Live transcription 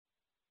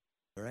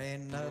There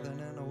ain't nothing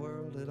in the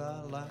world that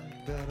I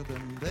like better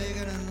than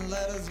bacon and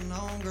lettuce and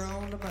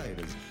homegrown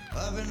tomatoes.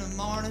 Up in the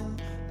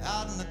morning,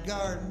 out in the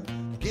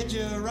garden, get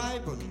you a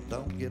ripe one,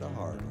 don't get a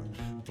hard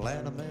one.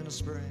 Plant 'em in the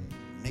spring,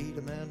 need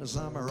 'em in the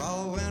summer.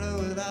 All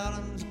winter without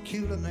 'em's a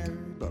culinary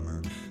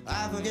bummer.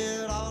 I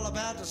forget all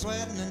about the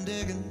sweating and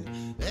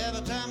digging.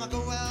 Every time I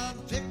go out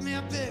and pick me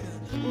a pig.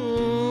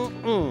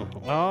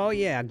 Oh,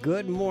 yeah.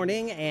 Good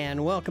morning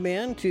and welcome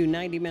in to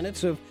 90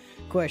 minutes of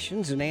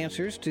questions and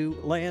answers to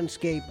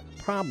landscape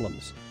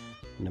problems.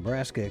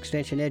 Nebraska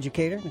Extension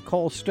educator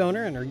Nicole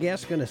Stoner and her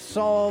guests going to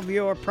solve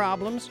your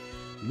problems.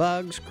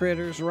 Bugs,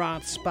 critters,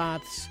 rots,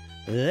 spots.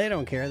 They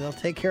don't care. They'll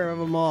take care of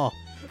them all.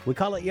 We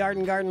call it Yard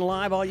and Garden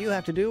Live. All you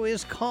have to do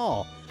is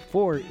call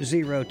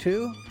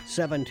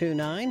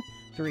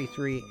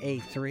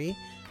 402-729-3383.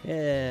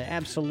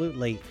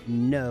 Absolutely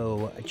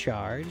no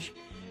charge.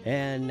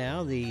 And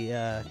now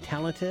the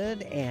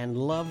talented and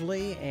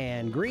lovely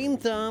and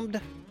green-thumbed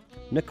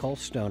Nicole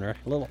Stoner.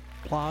 A little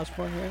applause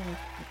for her.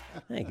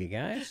 Thank you,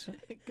 guys.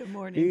 Good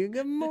morning.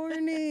 Good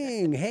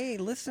morning. Hey,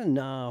 listen,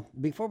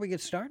 before we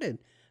get started,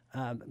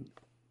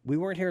 we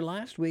weren't here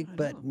last week,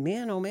 but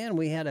man, oh man,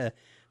 we had a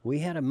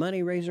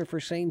money raiser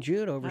for St.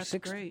 Jude over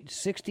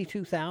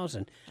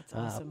 62,000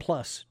 awesome.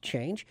 Plus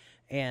change.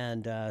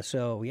 And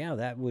so, yeah,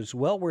 that was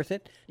well worth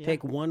it. Yeah.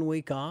 Take 1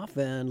 week off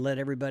and let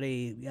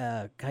everybody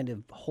kind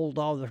of hold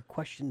all their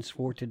questions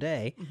for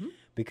today. Mm-hmm.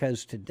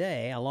 Because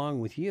today,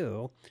 along with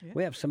you,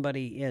 we have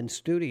somebody in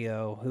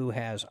studio who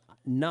has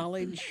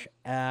knowledge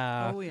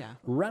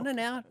running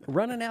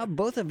out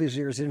both of his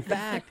ears. In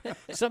fact,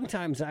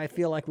 sometimes I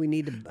feel like we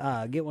need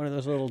to get one of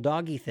those little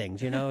doggy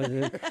things, you know.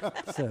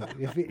 So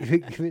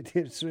if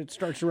it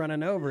starts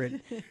running over,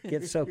 it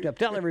gets soaked up.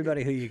 Tell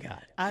everybody who you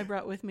got. I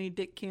brought with me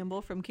Dick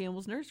Campbell from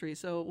Campbell's Nursery.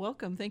 So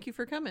welcome. Thank you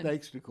for coming.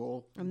 Thanks,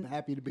 Nicole. I'm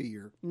happy to be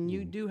here. And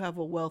you do have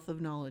a wealth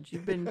of knowledge.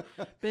 You've been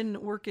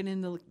working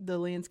in the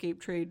landscape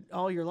trade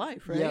all your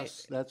life, right?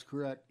 Yes, that's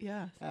correct.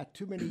 Yeah.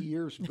 Too many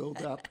years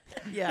built up.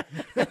 Yeah.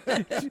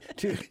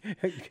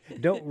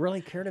 Don't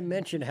really care to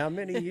mention how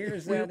many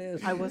years that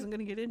is. I wasn't going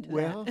to get into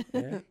Well,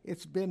 that.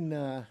 it's been,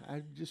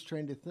 I'm just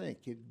trying to think.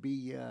 It'd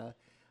be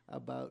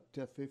about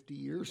 50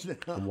 years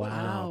now.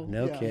 Wow.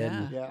 No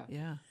kidding.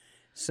 Yeah.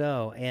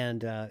 So,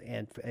 and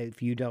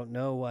if you don't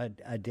know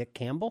Dick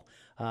Campbell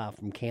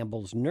from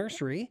Campbell's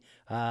Nursery,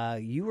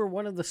 you were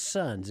one of the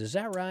sons. Is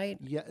that right?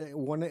 Yeah,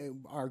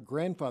 our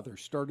grandfather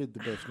started the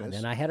business.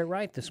 Then I had it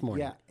right this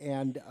morning. Yeah,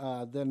 and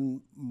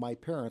then my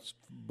parents,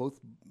 both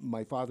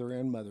my father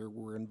and mother,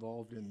 were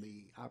involved in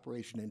the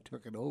operation and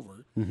took it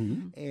over.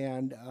 Mm-hmm.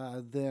 And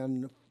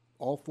then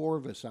all four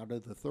of us out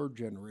of the third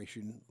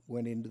generation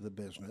went into the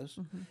business.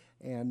 Mm-hmm.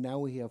 And now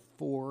we have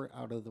 4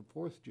 out of the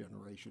fourth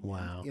generation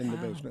in the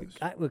business.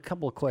 I have a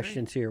couple of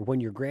questions here.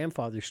 When your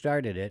grandfather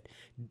started it,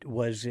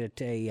 was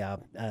it a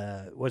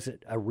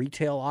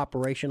retail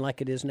operation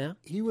like it is now?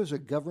 He was a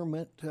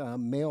government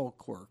mail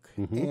clerk,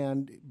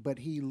 but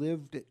he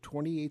lived at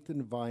 28th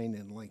and Vine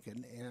in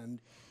Lincoln,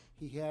 and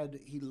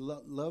he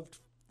loved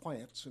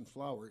plants and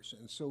flowers,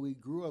 and so he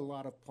grew a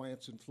lot of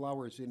plants and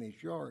flowers in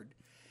his yard.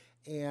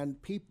 And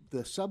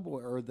the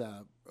subway or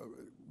the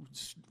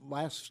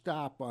last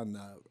stop on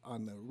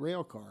the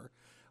rail car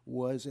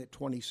was at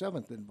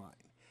 27th and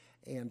Vine,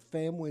 and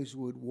families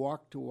would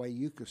walk to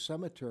Wyuka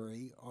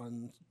Cemetery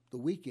on the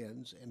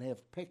weekends and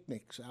have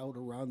picnics out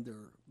around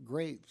their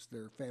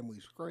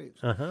family's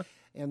graves,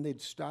 and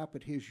they'd stop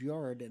at his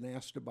yard and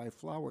ask to buy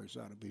flowers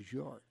out of his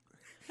yard.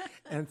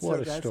 And so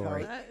what a that's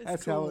story.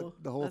 That's cool. how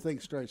the whole thing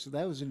started. So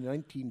that was in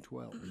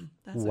 1912.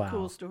 That's a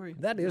cool story.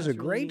 That is a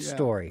great really,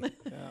 story.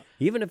 Yeah.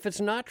 Even if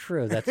it's not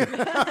true. That's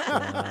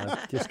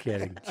just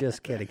kidding.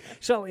 Just kidding.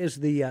 So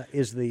is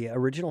the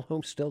original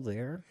home still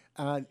there?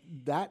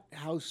 That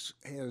house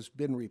has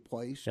been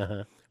replaced,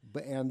 and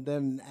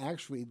then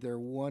actually their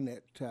one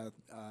at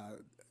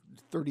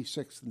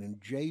 36th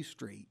and J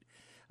Street.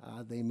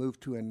 They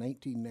moved to in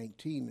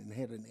 1919 and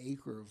had an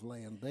acre of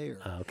land there.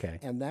 Okay.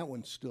 And that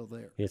one's still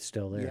there. It's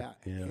still there.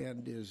 Yeah.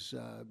 And is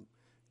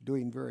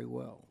doing very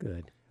well.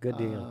 Good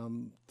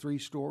deal.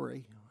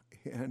 3-story,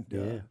 and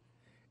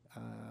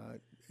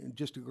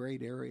just a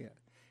great area.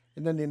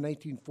 And then in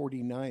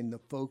 1949, the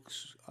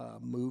folks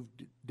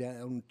moved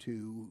down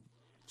to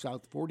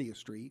South 40th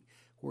Street,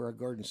 where our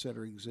garden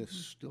center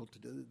exists still to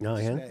this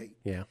day.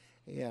 Yeah.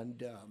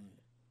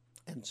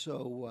 And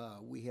so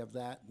we have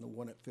that and the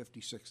one at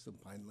 56th and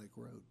Pine Lake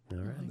Road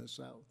in the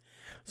south.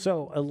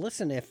 So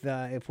listen,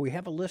 if we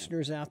have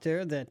listeners out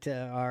there that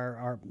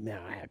are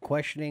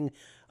questioning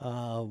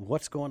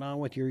what's going on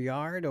with your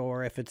yard,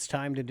 or if it's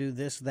time to do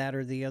this, that,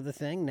 or the other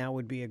thing, now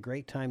would be a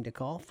great time to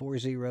call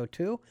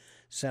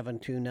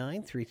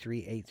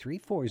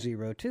 402-729-3383,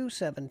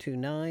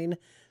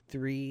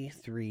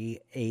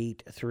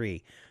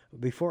 402-729-3383.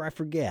 Before I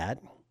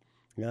forget,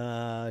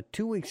 2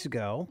 weeks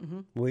ago,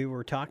 we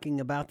were talking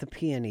about the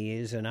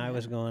peonies, and I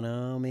was going,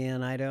 oh,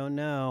 man, I don't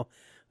know.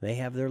 They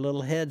have their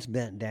little heads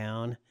bent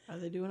down. Are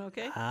they doing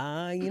okay?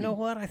 You know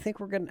what? I think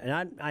we're going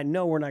to, I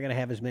know we're not going to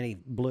have as many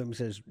blooms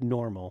as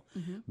normal,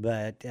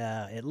 but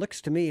it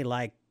looks to me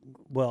like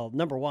well,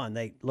 number one,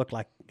 they look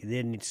like they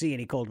didn't see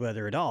any cold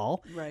weather at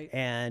all. Right.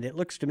 And it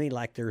looks to me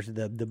like there's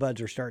the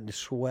buds are starting to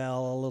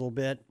swell a little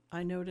bit.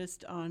 I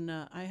noticed on,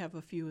 I have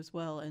a few as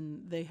well,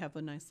 and they have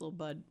a nice little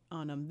bud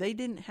on them. They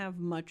didn't have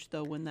much,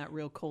 though, when that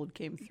real cold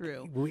came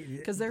through.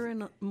 Because they're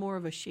in more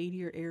of a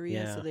shadier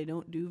area, Yeah. so they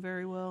don't do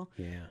very well.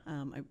 Yeah.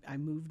 I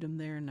moved them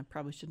there, and I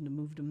probably shouldn't have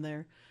moved them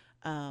there.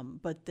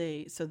 But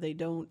they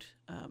don't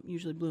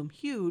usually bloom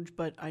huge,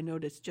 but I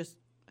noticed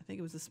I think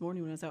it was this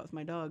morning when I was out with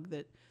my dog,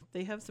 that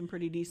they have some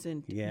pretty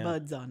decent Yeah.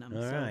 buds on them.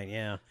 All right,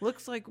 yeah.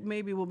 Looks like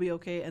maybe we'll be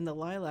okay. And the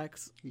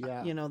lilacs,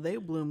 Yeah. they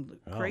bloomed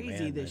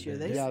crazy man, this year.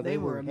 Yeah, They they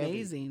were were heavy.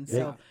 amazing. Yeah.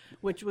 So,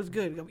 which was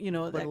good. But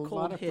That a lot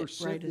cold of hit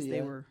right as they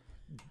forsythia were.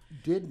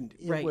 Didn't.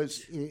 It Right.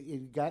 was.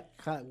 It got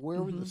caught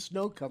wherever the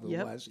snow cover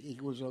Yep. was.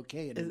 It was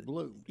okay and it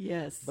bloomed.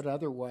 Yes. But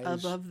otherwise,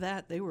 Above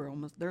that, they're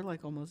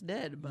like almost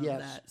dead above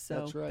yes, that. So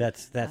that's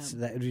right.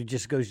 That it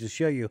just goes to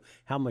show you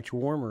how much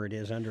warmer it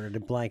is under a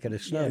blanket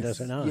of snow, Yes. does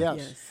it not?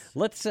 Yes.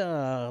 Let's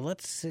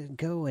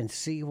go and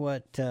see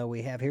what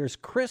we have. Here's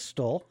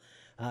Crystal.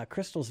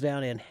 Crystal's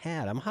down in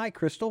Haddam. Hi,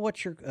 Crystal.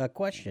 What's your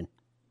question?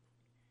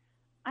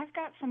 I've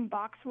got some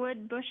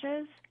boxwood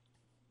bushes,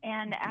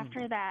 and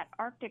after that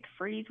Arctic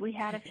freeze we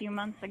had a few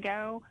months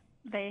ago,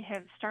 they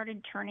have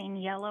started turning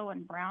yellow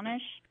and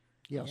brownish.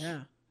 Yes.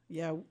 yeah.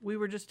 Yeah, we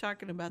were just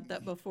talking about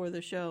that before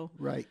the show.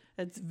 Right.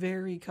 It's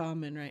very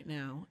common right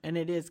now, and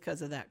it is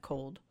because of that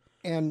cold.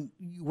 And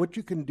what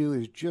you can do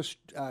is just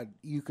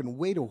you can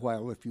wait a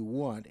while if you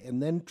want,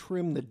 and then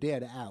trim the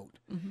dead out,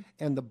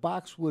 and the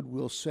boxwood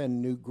will send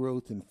new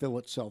growth and fill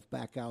itself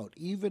back out,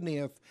 even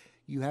if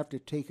you have to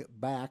take it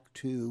back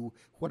to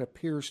what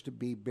appears to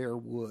be bare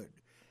wood.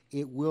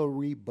 It will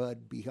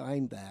rebud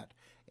behind that,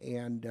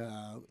 and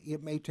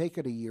it may take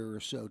it a year or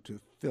so to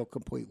fill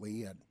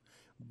completely in,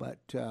 but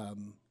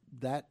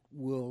that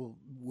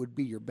would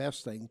be your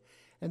best thing.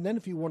 And then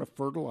if you want to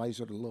fertilize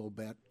it a little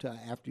bit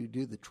after you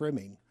do the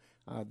trimming,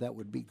 that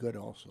would be good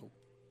also.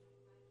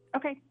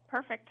 Okay,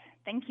 perfect.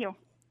 Thank you.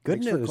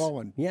 Good Thanks for news.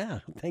 calling. Yeah,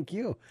 thank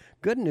you.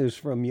 Good news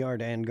from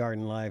Yard and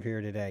Garden Live here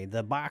today.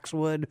 The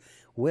boxwood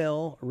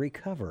will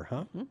recover,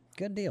 huh?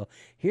 Good deal.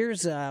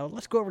 Here's,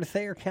 let's go over to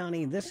Thayer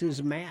County. This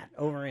is Matt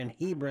over in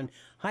Hebron.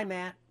 Hi,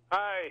 Matt.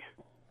 Hi.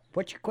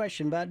 What's your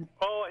question, bud?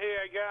 Oh, hey,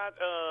 I got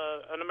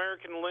an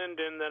American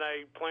linden that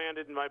I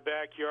planted in my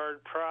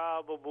backyard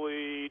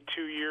probably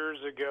 2 years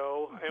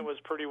ago. It was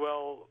pretty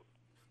well,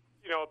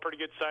 a pretty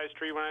good sized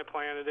tree when I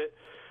planted it.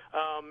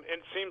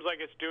 It seems like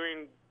it's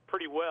doing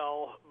pretty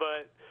well,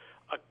 but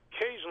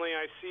occasionally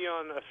I see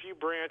on a few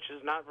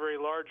branches, not very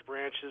large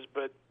branches,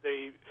 but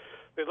they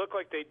look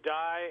like they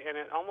die, and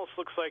it almost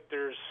looks like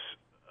there's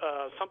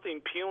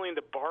something peeling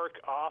the bark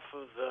off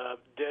of the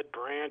dead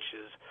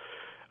branches.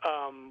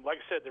 Like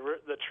I said,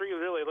 the tree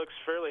really looks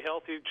fairly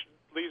healthy.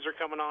 Leaves are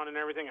coming on and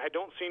everything. I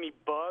don't see any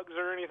bugs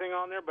or anything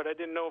on there, but I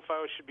didn't know if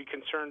I should be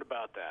concerned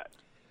about that.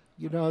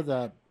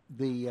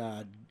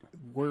 The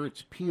where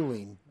it's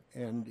peeling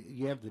and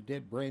you have the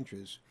dead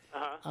branches,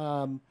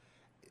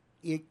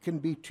 it can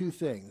be two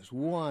things.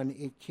 One,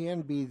 it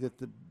can be that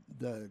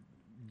the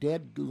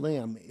dead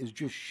limb is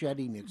just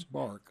shedding its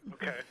bark.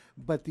 Okay.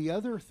 But the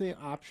other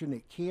option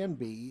it can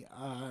be,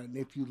 and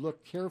if you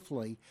look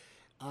carefully,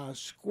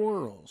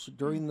 squirrels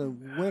during the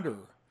winter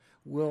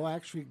will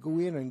actually go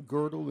in and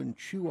girdle and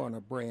chew on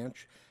a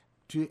branch,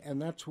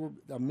 and that's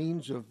a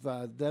means of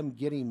them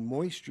getting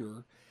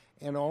moisture.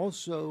 And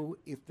also,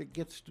 if it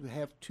gets to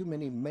have too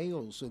many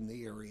males in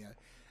the area,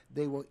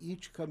 they will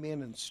each come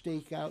in and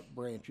stake out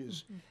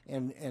branches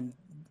and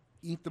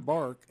eat the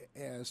bark,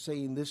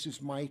 saying, this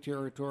is my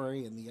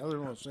territory, and the other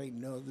one will say,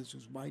 no, this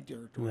is my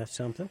territory. That's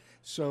something.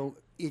 So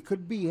it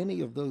could be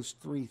any of those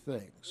three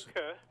things.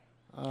 Okay.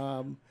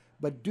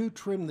 But do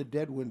trim the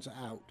dead ones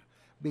out,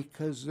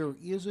 because there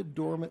is a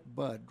dormant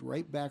bud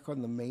right back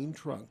on the main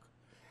trunk,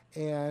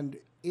 and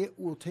it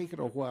will take it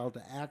a while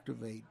to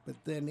activate, but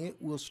then it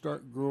will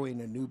start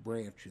growing a new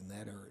branch in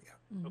that area.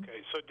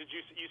 Okay. So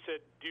you said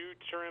do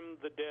trim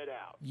the dead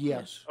out?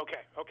 Yes. Okay.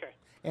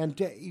 And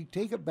you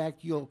take it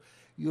back. You'll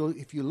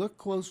if you look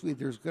closely,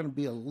 there's going to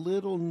be a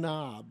little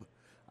knob,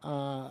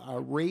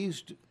 a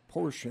raised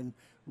portion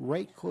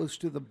right close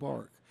to the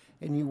bark,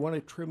 and you want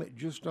to trim it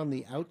just on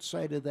the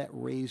outside of that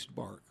raised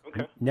bark,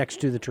 Okay. Next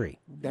to the tree.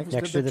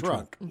 next to the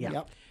trunk.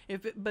 Yeah.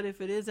 Yep. But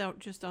if it is out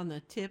just on the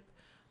tip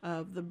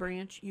of the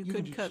branch, you can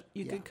could just- cut.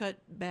 You yeah. could cut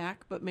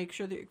back, but make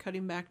sure that you're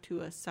cutting back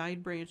to a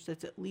side branch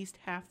that's at least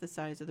half the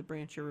size of the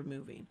branch you're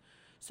removing,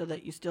 so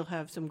that you still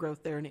have some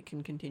growth there and it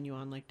can continue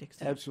on, like Dick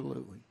said.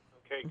 Absolutely.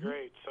 Okay,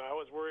 great. So I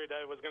was worried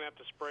I was going to have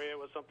to spray it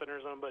with something or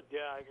something, but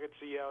yeah, I could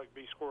see how it could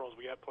be squirrels.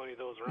 We got plenty of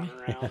those running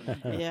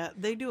around. Yeah,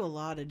 they do a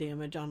lot of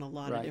damage on a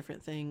lot of Right.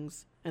 different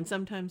things, and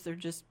sometimes they're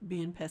just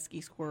being pesky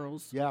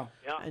squirrels. Yeah.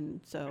 Yeah. And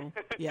so,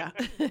 yeah.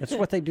 That's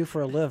what they do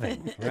for a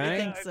living, I right?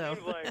 think It so.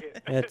 seems like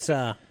it.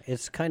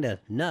 It's kind of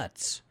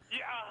nuts.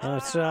 Yeah.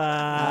 It's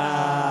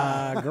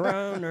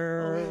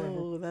groaner.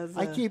 Oh, that's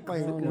I keep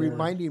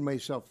reminding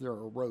myself they're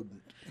a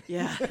rodent.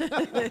 yeah.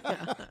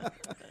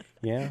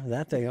 Yeah,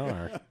 that they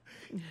are.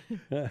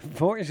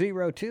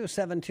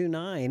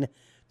 402-729-3600.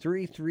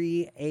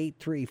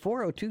 3383.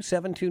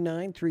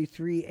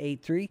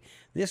 402-729-3383.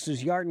 This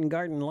is Yard and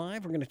Garden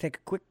Live. We're going to take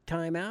a quick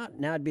time out.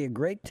 Now would be a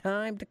great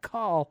time to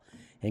call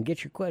and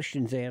get your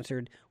questions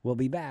answered. We'll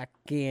be back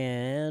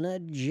in a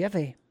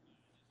jiffy.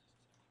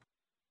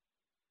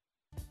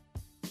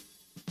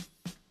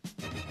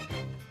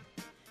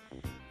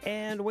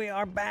 And we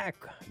are back,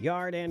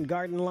 Yard and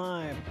Garden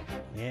Live.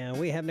 And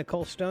we have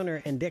Nicole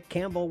Stoner and Dick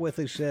Campbell with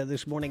us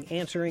this morning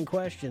answering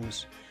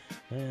questions.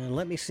 And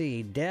let me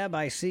see. Deb,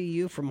 I see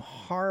you from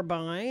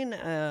Harbine.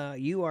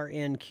 You are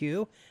in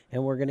queue,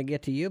 and we're going to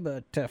get to you.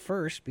 But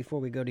first, before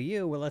we go to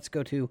you, well, let's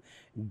go to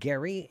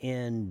Gary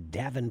in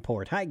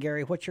Davenport. Hi,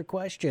 Gary. What's your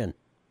question?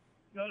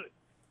 Got it.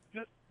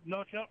 Got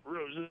knockout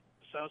roses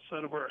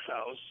outside of our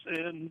house,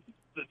 and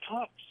the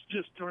tops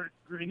just aren't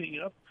greening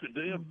up. Could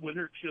they have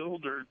winter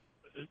killed? Or,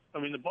 I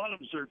mean, the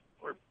bottoms are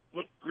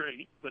look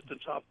great, but the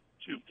top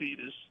 2 feet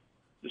is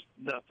just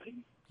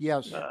nothing.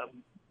 Yes.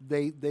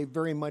 They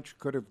very much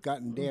could have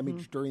gotten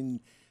damaged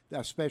during,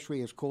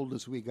 especially as cold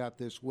as we got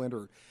this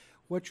winter.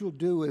 What you'll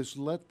do is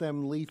let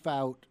them leaf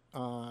out,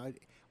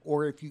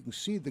 or if you can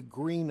see the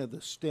green of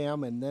the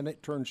stem and then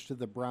it turns to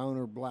the brown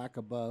or black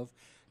above,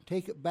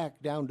 take it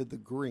back down to the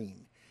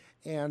green.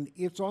 And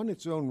it's on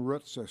its own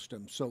root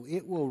system, so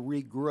it will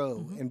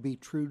regrow and be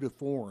true to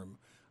form.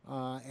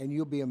 And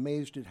you'll be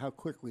amazed at how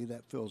quickly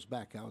that fills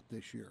back out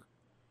this year.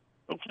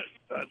 Okay,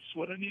 that's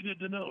what I needed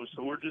to know.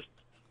 So we're just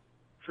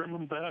trim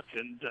them back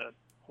and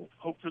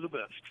hope for the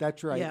best.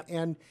 That's right. Yep.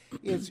 And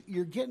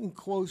you're getting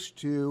close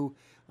to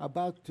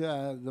about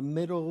the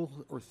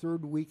middle or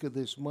third week of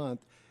this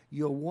month.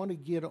 You'll want to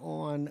get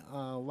on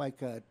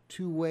like a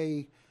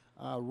 2-way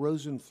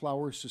rose and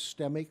flower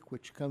systemic,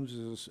 which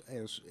comes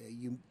as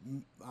you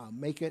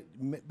mix it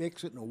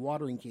in a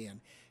watering can,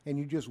 and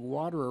you just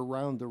water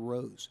around the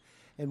rose.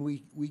 And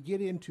we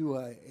get into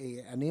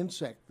an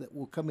insect that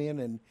will come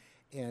in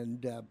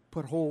and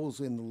put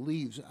holes in the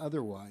leaves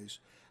otherwise.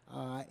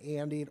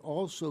 And it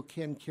also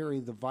can carry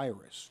the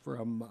virus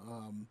from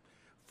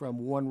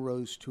one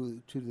rose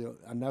to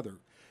another,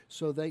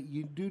 so that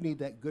you do need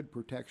that good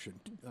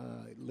protection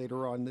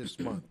later on this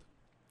month.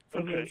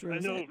 Okay, I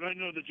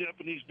know the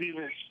Japanese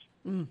beetles.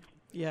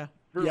 Yeah.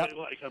 Really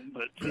like them,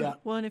 but Yeah.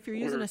 Well, and if you're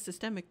using a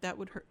systemic, that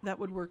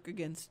would work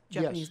against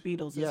Japanese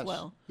beetles as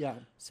well. Yeah.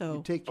 So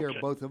you take care of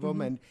both of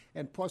them,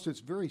 and plus it's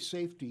very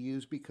safe to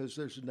use because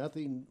there's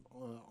nothing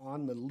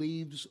on the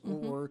leaves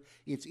or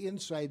it's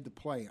inside the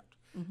plant.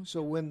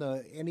 So when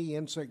any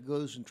insect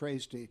goes and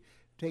tries to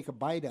take a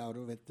bite out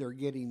of it, they're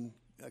getting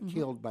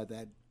killed by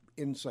that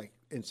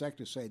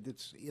insecticide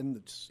that's in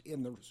the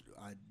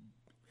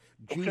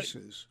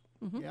juices.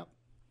 Yep.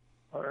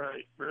 all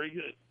right, very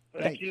good.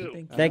 Thank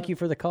you. Thank you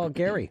for the call,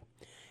 Gary.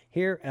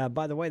 Here,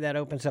 by the way, that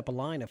opens up a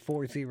line of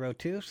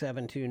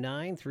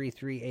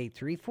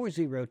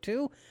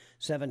 402-729-3383,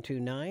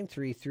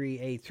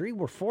 402-729-3383.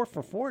 We're 4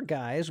 for 4,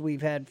 guys.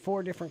 We've had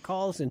 4 different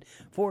calls and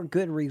 4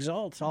 good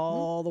results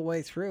all the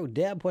way through.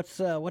 Deb, what's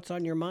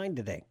on your mind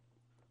today?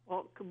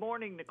 Well, good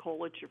morning,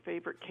 Nicole. It's your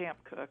favorite camp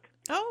cook.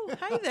 Oh,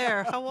 hi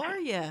there. How are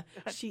you?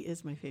 She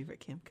is my favorite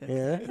camp cook.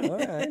 Yeah, all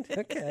right,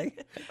 okay.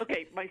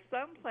 Okay, my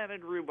son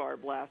planted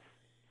rhubarb last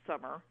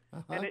summer,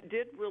 and it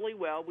did really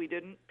well. We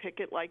didn't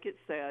pick it like it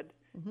said.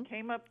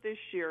 Came up this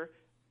year,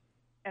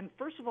 and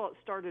first of all, it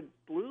started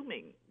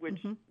blooming, which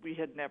we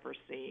had never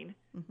seen.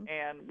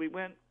 And we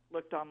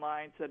looked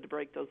online, said to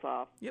break those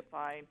off. Yep.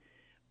 Fine.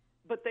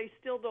 But they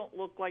still don't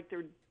look like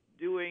they're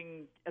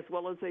doing as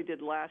well as they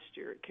did last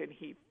year. Can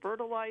he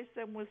fertilize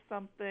them with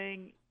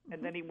something?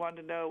 And then he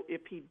wanted to know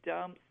if he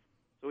dumps,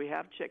 so we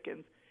have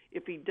chickens,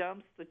 if he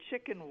dumps the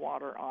chicken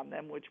water on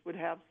them, which would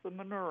have some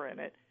manure in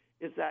it,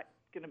 is that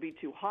going to be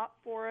too hot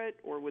for it,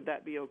 or would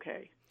that be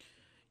okay?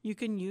 You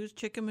can use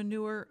chicken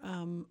manure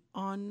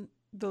on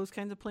those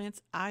kinds of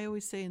plants. I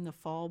always say in the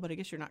fall, but I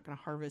guess you're not going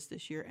to harvest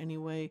this year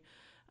anyway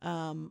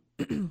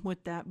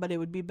with that. But it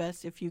would be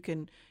best if you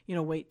can,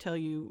 wait till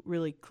you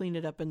really clean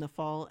it up in the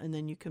fall, and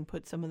then you can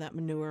put some of that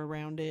manure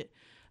around it.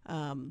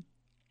 And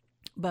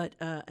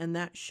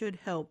that should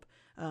help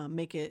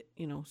make it,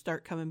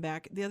 start coming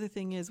back. The other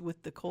thing is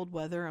with the cold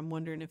weather, I'm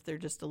wondering if they're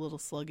just a little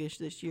sluggish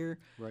this year.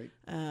 Right.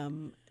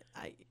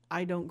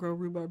 I don't grow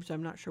rhubarb, so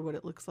I'm not sure what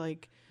it looks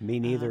like. Me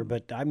neither,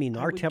 but I mean,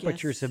 our would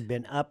temperatures guess- have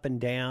been up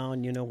and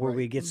down, where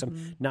we get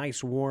some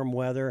nice warm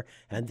weather.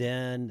 And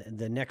then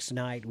the next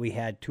night we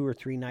had 2 or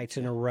 3 nights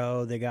in a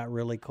row they got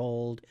really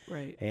cold.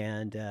 Right.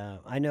 And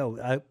I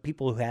know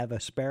people who have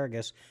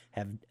asparagus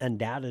have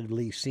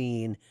undoubtedly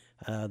seen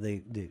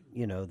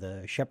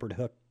the shepherd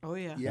hook Oh,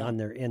 yeah.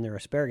 in their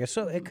asparagus.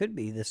 So it could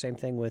be the same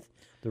thing with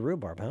the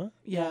rhubarb, huh?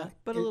 Yeah,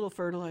 but a little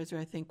fertilizer,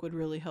 I think, would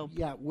really help.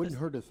 Yeah, it wouldn't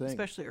hurt a thing.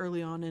 Especially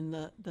early on in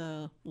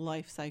the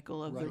life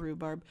cycle of the Right.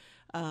 rhubarb.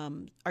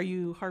 Are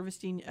you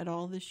harvesting at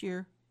all this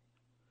year?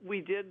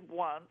 We did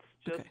once,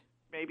 just Okay.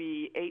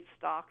 maybe 8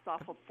 stalks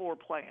off of 4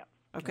 plants.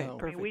 Okay, Oh. I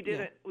perfect. mean, we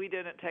yeah.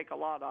 didn't take a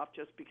lot off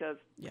just because,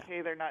 Yeah.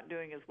 hey, they're not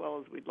doing as well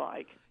as we'd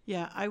like.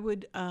 Yeah, I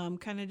would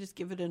kind of just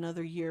give it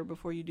another year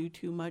before you do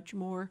too much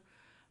more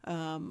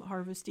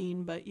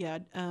harvesting. But yeah,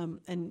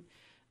 and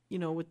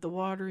with the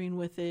watering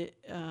with it,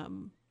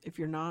 if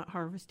you're not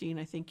harvesting,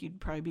 I think you'd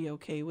probably be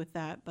okay with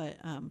that. But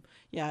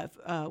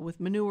with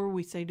manure,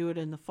 we say do it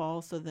in the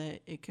fall so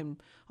that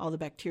all the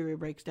bacteria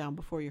breaks down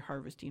before you're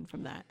harvesting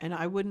from that. And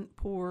I wouldn't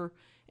pour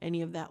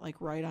any of that like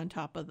right on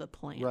top of the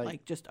plant,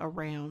 like just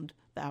around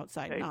the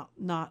outside,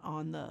 not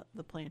on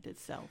the plant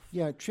itself.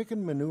 Yeah,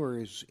 chicken manure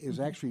is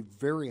actually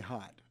very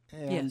hot.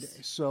 And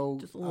so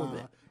just a little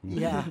bit.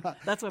 Yeah.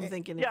 That's what I'm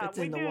thinking if it's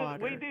in the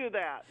water. We do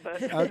that.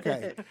 But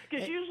okay.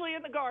 Because usually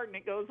in the garden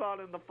it goes on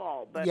in the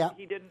fall. But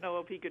he didn't know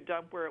if he could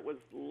dump where it was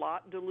a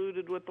lot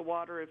diluted with the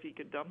water, if he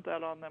could dump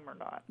that on them or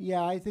not.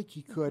 Yeah, I think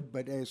he could.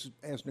 But as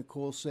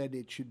Nicole said,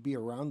 it should be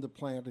around the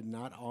plant and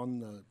not on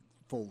the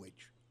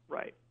foliage.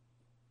 Right.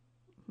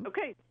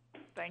 Okay.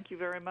 Thank you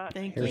very much.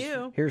 Thank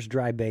you. Here's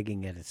dry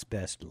begging at its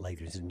best,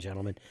 ladies and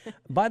gentlemen.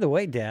 By the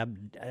way,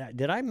 Deb,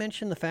 did I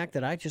mention the fact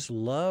that I just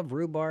love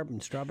rhubarb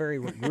and strawberry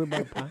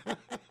rhubarb pie?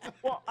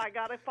 Well, I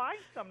got to find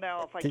some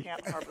now if I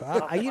can't harvest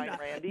some,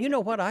 Randy. You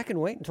know what? I can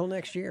wait until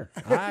next year.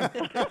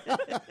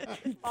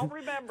 I'll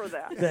remember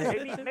that.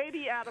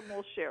 Maybe Adam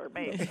will share.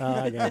 Maybe.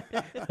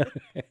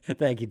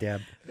 Thank you,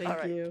 Deb.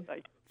 Thank you.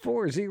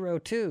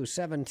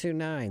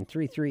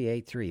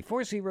 402-729-3383.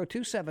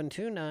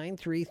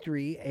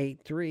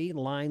 402-729-3383.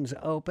 Lines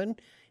open.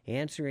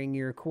 Answering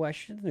your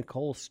questions,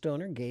 Nicole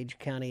Stoner, Gage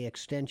County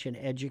Extension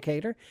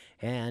Educator,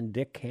 and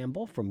Dick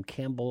Campbell from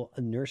Campbell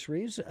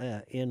Nurseries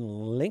in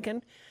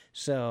Lincoln.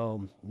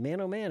 So, man,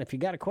 oh man, if you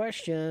got a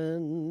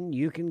question,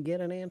 you can get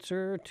an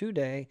answer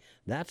today.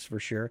 That's for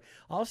sure.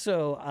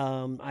 Also,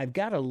 I've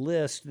got a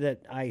list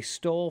that I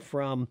stole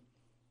from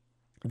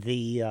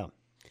the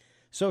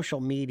social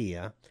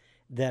media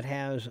that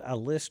has a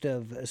list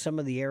of some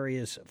of the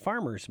area's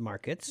farmers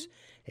markets.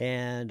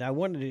 And I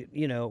wanted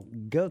to,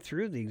 go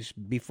through these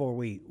before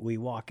we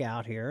walk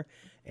out here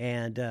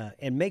and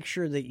make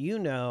sure that you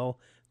know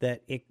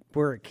that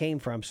where it came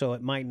from, so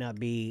it might not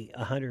be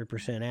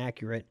 100%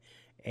 accurate.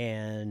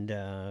 And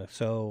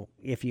so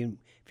if you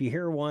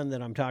hear one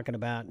that I'm talking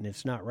about and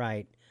it's not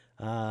right,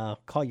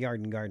 call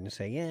Yard and Garden and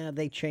say, yeah,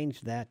 they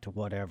changed that to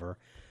whatever.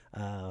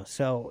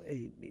 So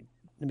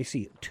let me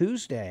see.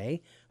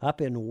 Tuesday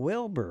up in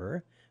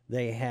Wilbur,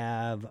 they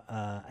have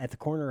at the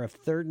corner of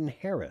 3rd and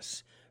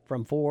Harris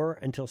from 4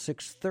 until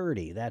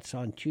 6:30. That's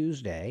on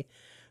Tuesday.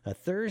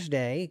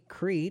 Thursday,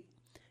 Crete,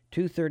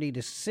 2:30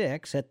 to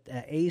 6 at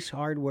Ace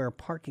Hardware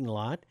parking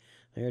lot.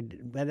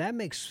 That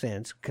makes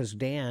sense because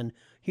Dan,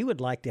 he would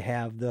like to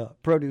have the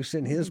produce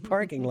in his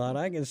parking lot.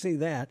 I can see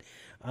that.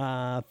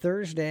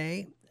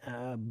 Thursday,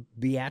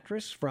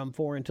 Beatrice from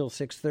 4 until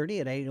 6:30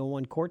 at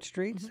 801 Court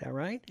Street. Is that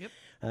right? Yep.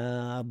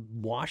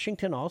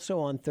 Washington also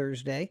on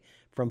Thursday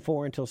from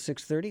 4 until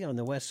 6:30 on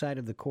the west side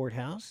of the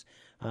courthouse.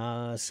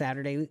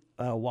 Saturday,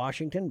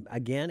 Washington,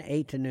 again,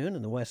 8 to noon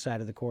on the west side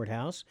of the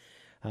courthouse.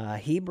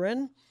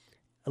 Hebron,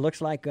 it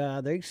looks like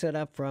they set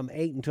up from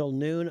 8 until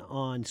noon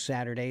on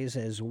Saturdays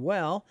as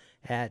well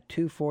at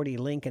 240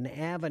 Lincoln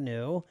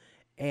Avenue.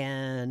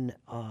 And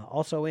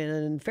also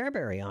in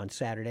Fairbury on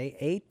Saturday,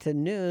 8 to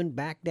noon,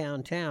 back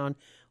downtown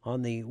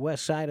on the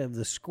west side of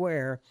the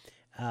square.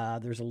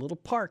 There's a little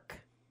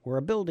park where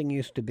a building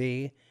used to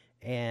be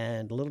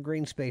and a little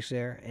green space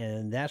there,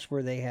 and that's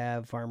where they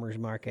have Farmers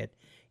Market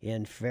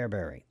in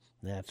Fairbury.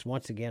 That's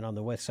once again on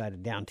the west side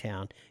of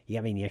downtown.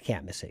 You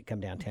can't miss it.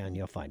 Come downtown,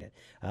 you'll find it.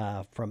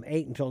 From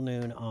 8 until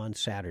noon on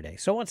Saturday.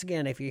 So once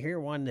again, if you hear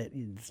one that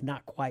is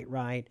not quite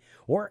right,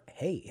 or,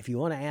 hey, if you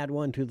want to add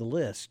one to the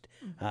list,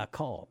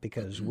 call,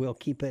 because we'll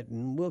keep it,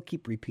 and we'll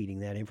keep repeating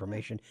that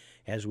information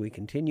as we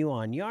continue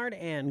on Yard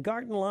and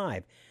Garden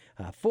Live.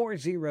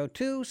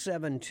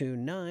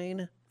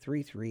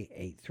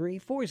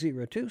 402-729-3383.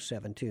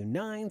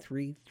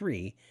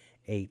 402-729-3383.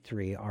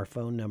 Our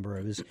phone number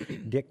is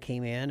Dick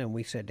came in and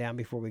we sat down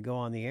before we go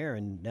on the air,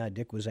 and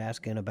Dick was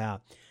asking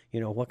about,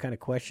 what kind of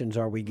questions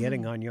are we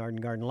getting on Yard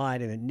and Garden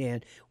Live,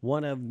 and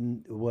one of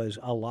them was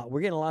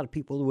we're getting a lot of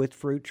people with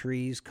fruit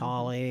trees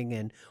calling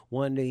and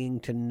wanting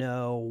to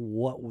know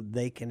what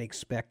they can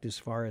expect as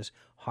far as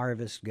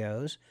harvest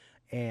goes,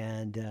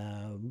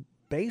 and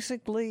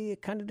basically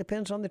it kind of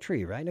depends on the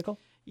tree, right, Nicole?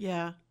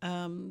 Yeah.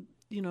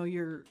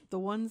 You're the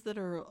ones that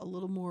are a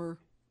little more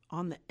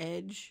on the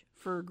edge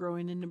for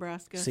growing in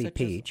Nebraska. See, such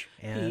peach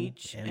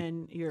as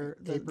and your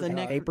the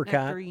apricot.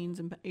 nectarines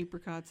and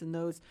apricots and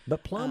those.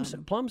 But plums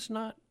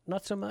not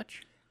so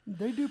much.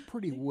 They do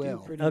pretty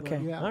well.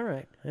 Okay, yeah. all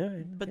right.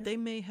 But they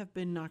may have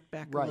been knocked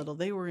back a little.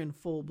 They were in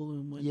full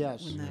bloom when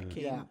that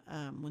came,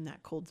 when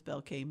that cold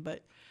spell came.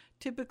 But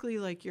typically,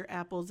 like your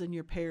apples and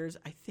your pears,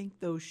 I think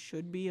those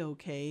should be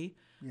okay.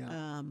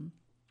 Yeah.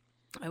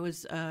 I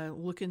was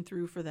looking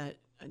through for that.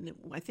 And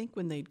I think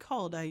when they'd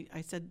called, I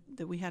said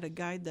that we had a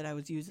guide that I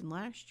was using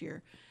last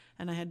year,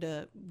 and I had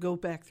to go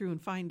back through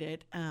and find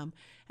it. And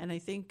I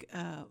think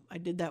I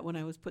did that when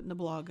I was putting the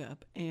blog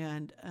up.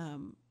 And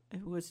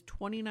it was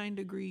 29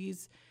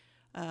 degrees.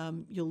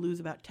 You'll lose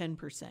about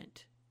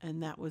 10%.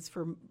 And that was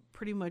for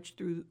pretty much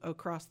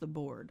across the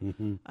board.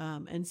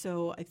 And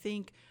so I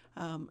think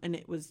And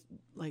it was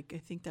like, I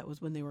think that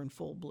was when they were in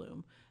full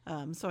bloom.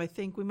 So I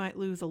think we might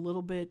lose a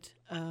little bit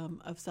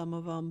of some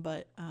of them,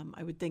 but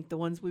I would think the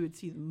ones we would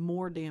see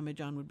more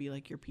damage on would be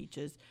like your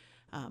peaches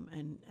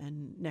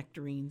and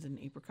nectarines and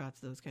apricots,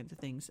 those kinds of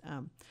things,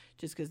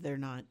 just because they're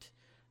not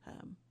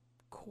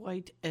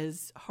quite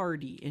as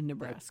hardy in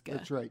Nebraska.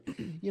 That's right.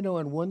 You know,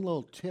 and one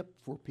little tip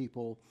for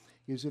people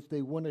is if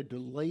they want to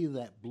delay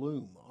that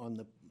bloom on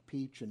the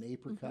peach and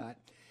apricot,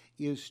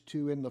 is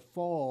to, in the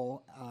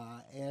fall,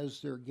 as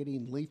they're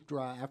getting leaf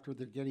drop, after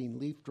they're getting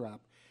leaf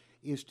drop,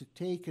 is to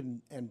take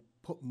and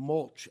put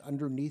mulch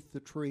underneath the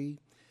tree,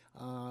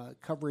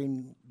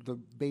 covering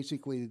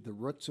basically the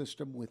root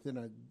system within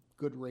a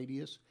good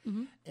radius,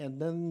 and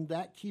then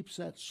that keeps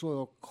that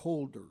soil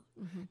colder,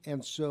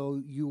 and so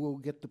you will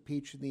get the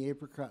peach and the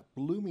apricot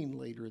blooming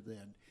later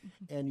then,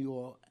 and you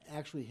will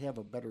actually have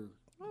a better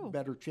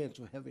chance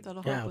of having.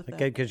 That'll help with that.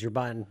 because you're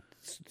buying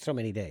so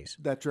many days.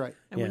 That's right.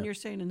 And when you're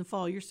saying in the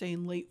fall, you're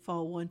saying late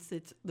fall once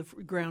the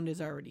ground is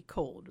already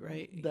cold,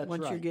 right? That's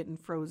once you're right. getting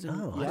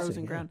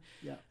frozen ground.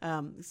 Yeah.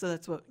 So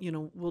that's what,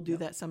 we'll do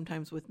that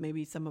sometimes with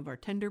maybe some of our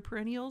tender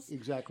perennials.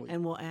 Exactly.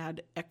 And we'll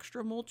add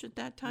extra mulch at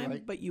that time,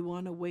 Right. but you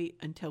want to wait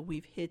until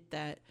we've hit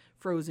that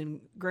frozen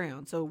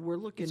ground. So we're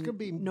looking It's gonna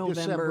be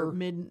November, December.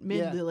 mid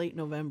Yeah. to late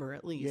November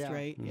at least,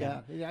 right?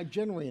 Yeah.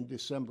 Generally in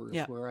December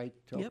is where I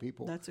tell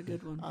people. That's a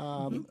good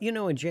one.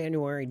 In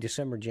January,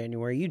 December,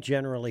 January, you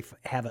generally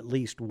have at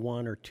least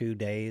 1 or 2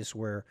 days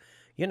where,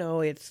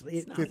 it's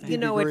 50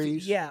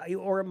 degrees.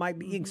 or it might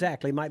be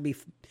it might be,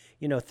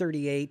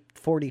 38,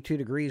 42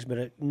 degrees,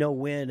 but no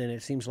wind, and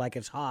it seems like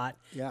it's hot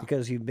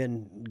because you've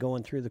been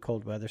going through the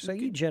cold weather. So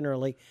you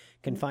generally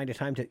can find a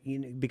time to,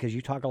 because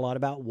you talk a lot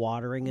about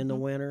watering in the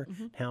winter,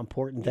 how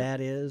important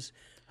that is.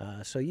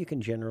 So you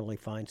can generally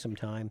find some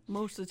time.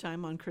 Most of the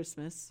time on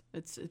Christmas,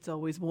 it's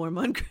always warm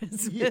on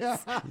Christmas. Yeah.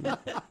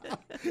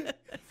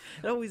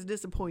 It always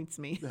disappoints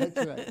me.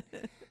 That's right.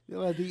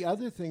 The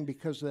other thing,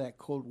 because of that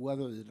cold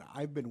weather that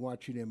I've been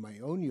watching in my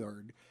own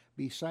yard,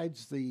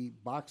 besides the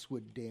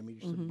boxwood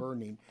damage, the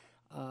burning,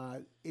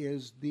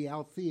 is the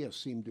althea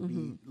seem to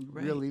be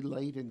really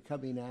late in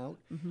coming out.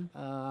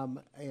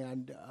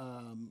 And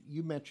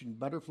you mentioned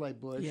butterfly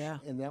bush,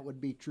 and that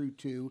would be true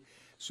too.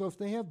 So if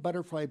they have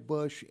butterfly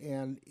bush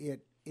and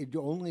it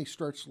only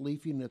starts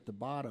leafing at the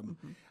bottom,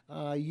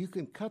 you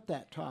can cut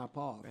that top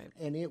off,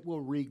 and it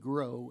will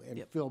regrow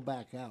and fill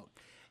back out.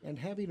 And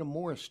having a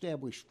more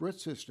established root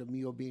system,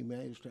 you'll be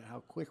amazed at how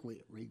quickly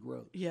it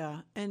regrows.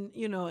 Yeah, and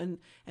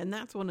and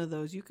that's one of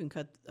those, you can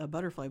cut a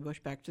butterfly bush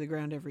back to the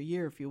ground every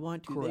year if you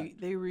want to. Correct.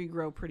 They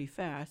regrow pretty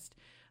fast.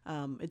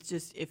 It's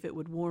just if it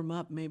would warm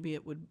up, maybe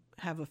it would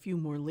have a few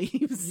more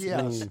leaves.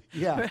 Yes,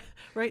 yeah.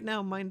 Right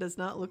now, mine does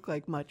not look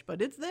like much,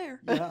 but it's there.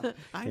 Yeah.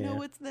 I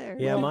know it's there.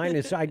 Yeah, mine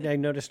is. I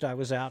noticed I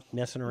was out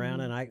messing around,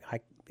 and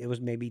it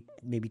was maybe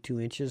 2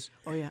 inches.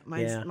 Oh yeah,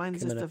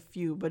 mine's just a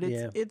few, but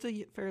it's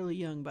a fairly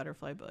young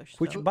butterfly bush.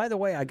 Which, so. by the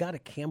way, I got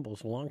at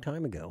Campbell's a long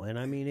time ago, and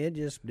I mean it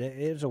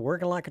was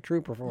working like a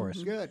trooper for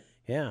us. Good.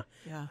 Yeah.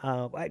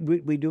 Yeah.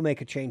 We do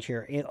make a change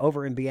here.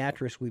 Over in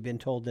Beatrice, we've been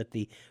told that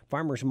the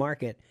farmers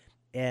market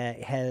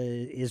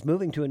is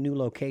moving to a new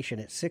location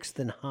at 6th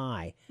and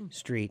High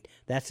Street.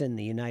 That's in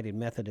the United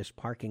Methodist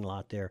parking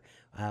lot there.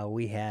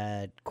 We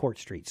had Court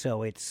Street.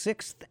 So it's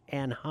 6th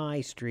and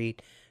High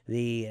Street,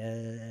 the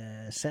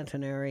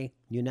Centenary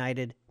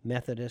United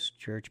Methodist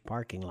Church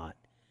parking lot.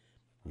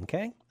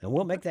 Okay? And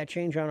we'll make that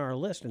change on our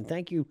list. And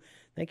thank you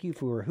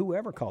for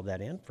whoever called that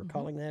in, for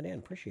calling that in.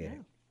 Appreciate it.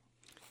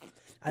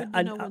 Good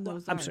to know when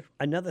those are.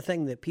 Another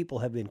thing that people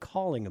have been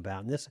calling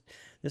about, and this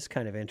is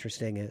kind of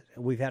interesting, is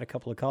we've had a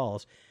couple of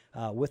calls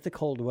with the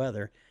cold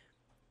weather.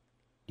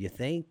 Do you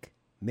think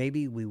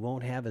maybe we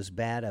won't have as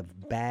bad a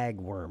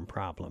bagworm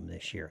problem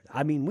this year?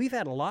 I mean, we've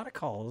had a lot of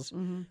calls,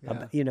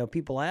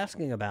 people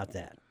asking about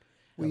that.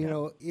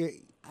 Well,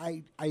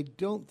 I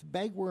don't.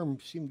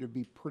 Bagworms seem to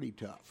be pretty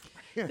tough.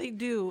 They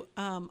do.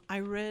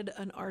 I read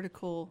an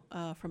article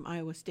from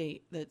Iowa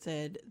State that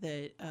said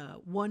that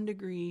 1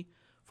 degree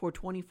for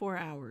 24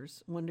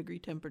 hours, 1 degree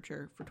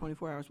temperature for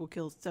 24 hours will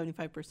kill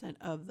 75%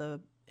 of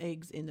the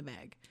eggs in the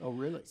bag. Oh,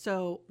 really?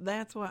 So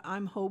that's why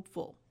I'm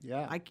hopeful.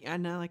 Yeah. I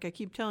know, like I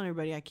keep telling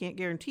everybody, I can't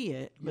guarantee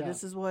it, but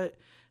this is what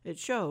it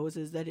shows,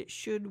 is that it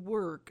should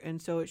work,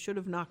 and so it should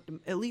have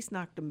at least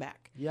knocked them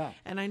back. Yeah.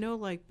 And I know,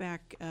 like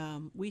back,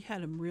 we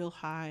had a real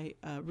high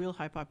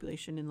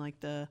population in like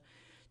the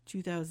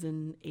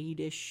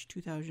 2008-ish,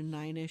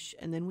 2009-ish,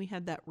 and then we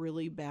had that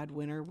really bad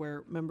winter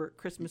where, remember,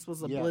 Christmas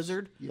was a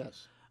blizzard.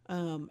 Yes.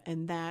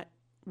 And that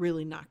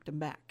really knocked them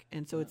back.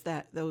 And so it's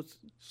those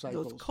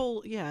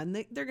cold, and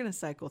they're going to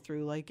cycle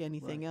through like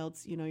anything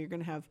else. You're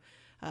going to have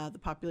the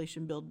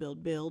population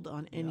build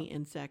on any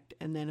insect,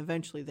 and then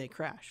eventually they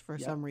crash for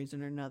some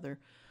reason or another,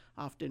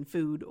 often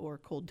food or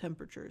cold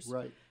temperatures.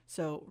 Right.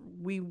 So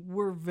we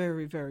were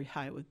very, very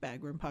high with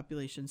bagworm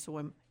population. So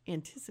I'm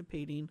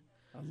anticipating.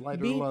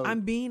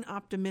 I'm being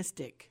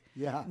optimistic.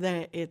 Yeah.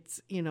 That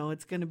it's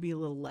going to be a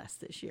little less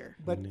this year.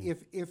 But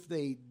if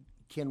they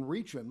can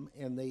reach them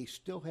and they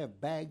still have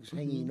bags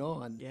hanging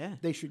on, Yeah.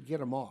 they should get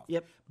them off.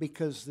 Yep.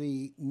 Because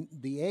the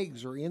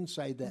eggs are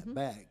inside that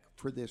bag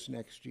for this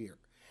next year.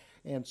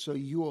 And so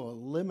you will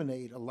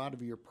eliminate a lot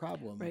of your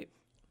problem Right.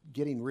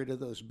 getting rid of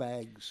those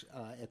bags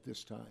at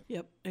this time.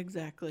 Yep,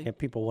 exactly. If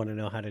people want to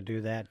know how to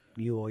do that,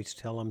 you always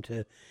tell them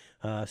to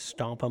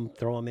stomp them,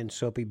 throw them in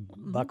soapy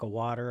buck of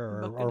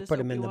water, Bucket or of put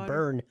them soapy in the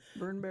water.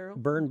 Burn barrel.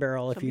 burn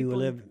barrel. Some If you people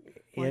live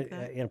like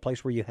that. in a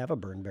place where you have a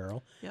burn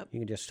barrel, Yep. you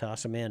can just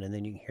toss them in, and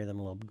then you can hear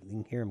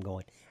them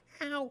going,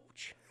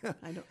 "Ouch!"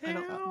 They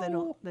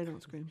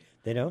don't scream.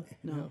 They don't.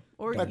 No.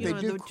 Or, But they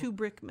do the two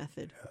brick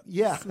method.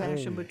 Yeah.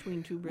 Smash them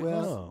between two bricks.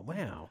 Oh,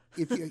 wow.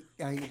 If you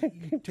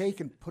take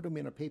and put them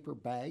in a paper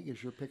bag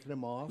as you're picking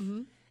them off,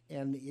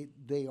 and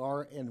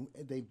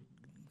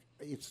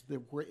it's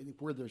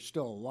where they're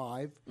still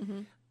alive,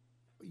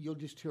 you'll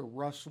just hear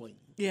rustling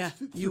Yeah,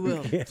 you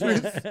will.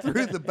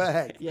 through the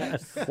bag.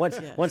 Yes.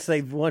 Once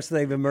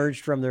they've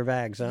emerged from their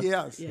bags, huh?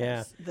 Yes.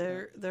 Yes.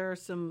 There are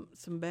some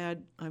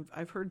bad.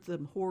 I've heard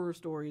some horror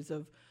stories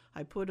of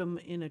I put them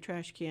in a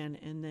trash can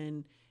and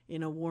then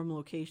in a warm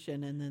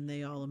location and then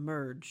they all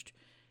emerged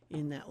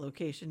in that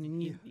location,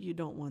 and you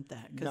don't want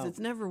that because No. it's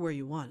never where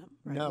you want them.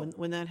 Right? No.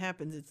 When that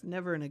happens, it's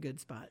never in a good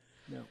spot.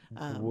 No.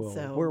 Well,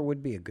 So where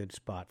would be a good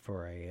spot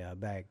for a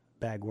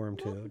bagworm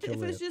to if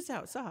live? it's just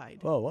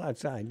outside, Oh,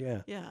 outside,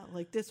 yeah. yeah,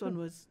 like this one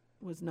was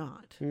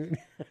not.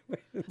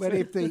 But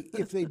if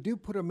they do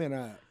put them in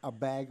a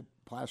bag,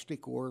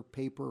 plastic or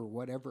paper or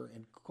whatever,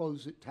 and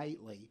close it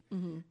tightly,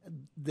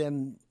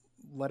 then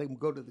let them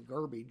go to the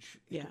garbage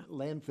Yeah.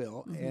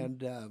 landfill,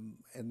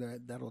 and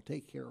that'll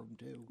take care of them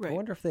too. Right. I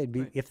wonder if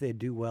they'd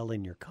do well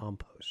in your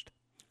compost.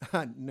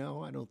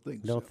 No, I don't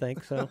think Don't so.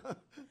 think so?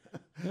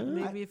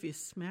 Maybe if you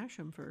smash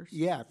them first.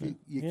 Yeah, if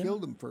you kill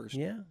them first,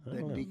 Yeah, I don't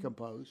then know.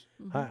 decompose.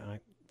 Hi.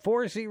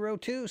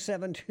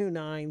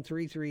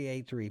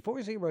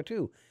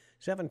 402-729-3383.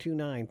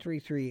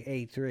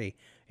 402-729-3383.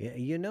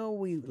 You know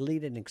we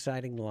lead an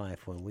exciting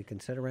life when we can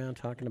sit around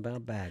talking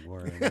about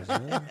bagworms.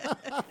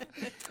 Huh?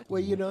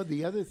 Well,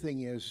 the other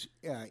thing is,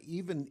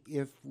 even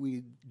if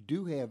we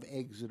do have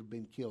eggs that have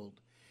been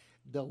killed,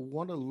 they'll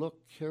want to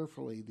look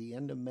carefully the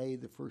end of May,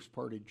 the first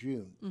part of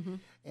June.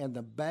 And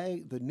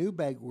the new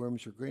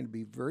bagworms are going to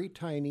be very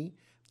tiny,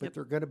 but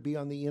they're going to be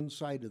on the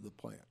inside of the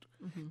plant.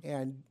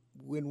 And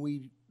when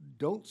we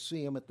don't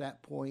see them at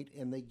that point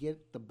and they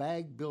get the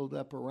bag build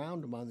up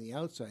around them on the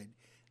outside,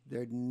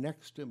 they're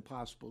next to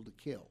impossible to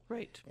kill.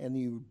 Right. And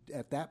you,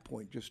 at that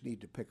point, just need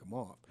to pick them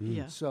off.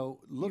 Yeah. So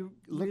look You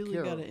really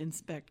got carefully. to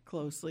inspect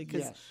closely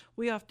because Yes.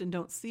 we often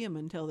don't see them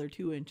until they're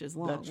 2 inches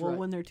long. That's well, right.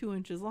 when they're 2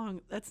 inches long,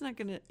 that's not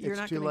gonna. You're It's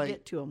not too gonna late.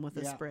 get to them with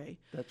a Yeah, spray.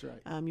 That's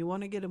right. You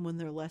want to get them when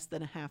they're less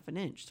than a half an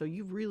inch. So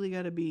you've really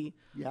got to be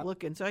Yep.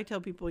 looking. So I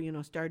tell people,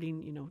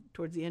 starting,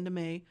 towards the end of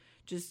May,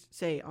 just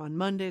say on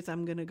Mondays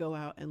I'm going to go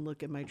out and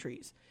look at my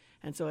trees.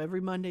 And so every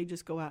Monday,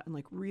 just go out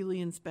and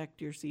really inspect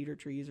your cedar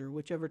trees or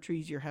whichever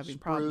trees you're having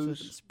problems with,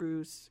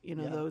 spruce,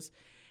 those,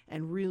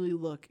 and really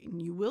look.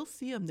 And you will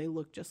see them. They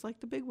look just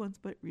like the big ones,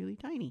 but really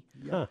tiny.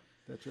 Yeah,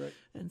 that's right.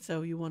 And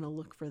so you want to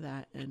look for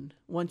that. And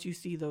once you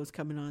see those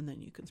coming on,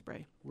 then you can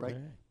spray. Right.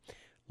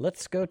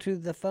 Let's go to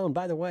the phone.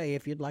 By the way,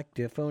 if you'd like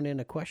to phone in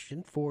a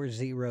question,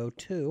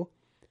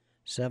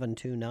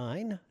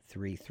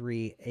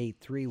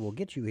 402-729-3383 will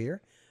get you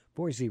here.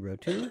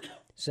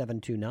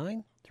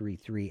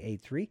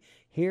 402-729-3383.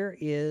 Here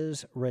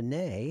is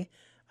Renee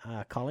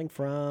calling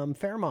from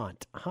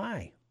Fairmont.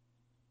 Hi.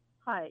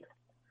 Hi.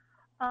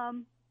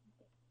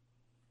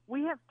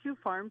 We have 2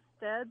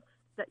 farmsteads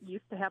that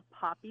used to have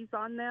poppies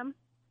on them.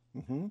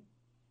 Mm-hmm.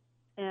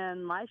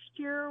 And last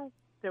year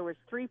there was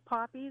 3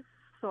 poppies,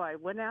 so I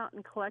went out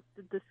and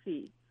collected the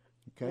seeds.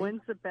 Okay.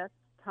 When's the best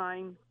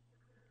time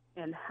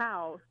and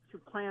how to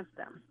plant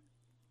them?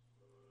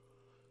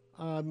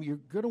 You're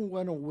going to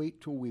want to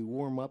wait till we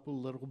warm up a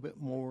little bit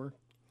more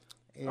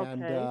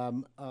and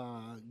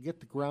Okay. Get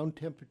the ground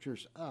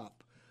temperatures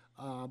up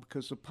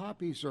because the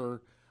poppies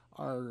are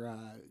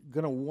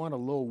going to want a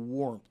little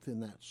warmth in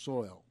that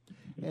soil.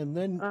 And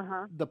then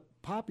the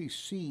poppy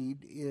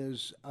seed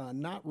is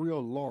not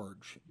real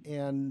large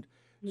and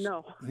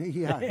No.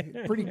 yeah,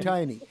 pretty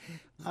tiny.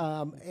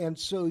 And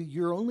so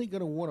you're only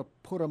going to want to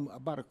put them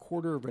about a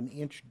quarter of an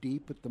inch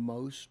deep at the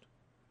most.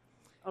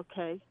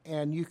 Okay.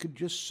 And you could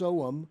just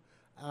sow them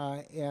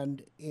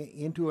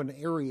into an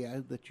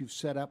area that you've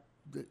set up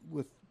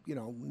with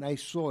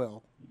nice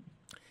soil,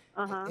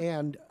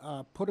 and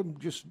put them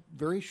just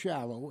very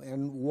shallow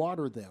and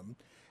water them,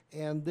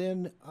 and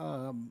then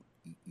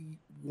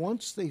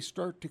once they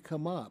start to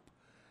come up,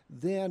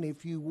 then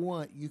if you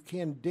want, you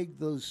can dig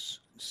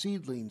those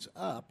seedlings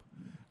up,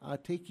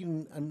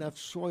 taking enough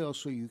soil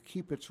so you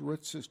keep its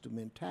root system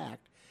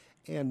intact,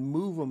 and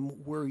move them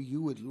where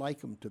you would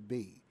like them to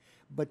be.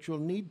 But you'll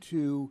need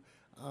to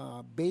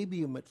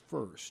baby them at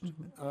first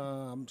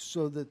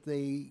so that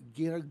they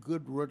get a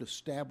good root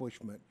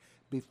establishment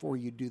before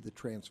you do the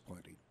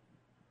transplanting.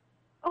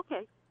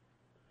 Okay.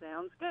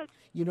 Sounds good.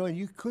 And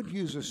you could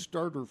use a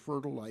starter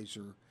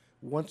fertilizer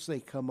once they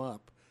come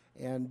up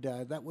and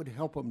that would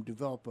help them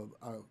develop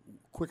a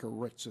quicker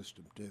root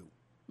system too.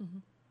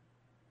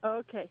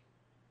 Okay.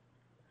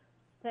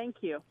 Thank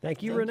you.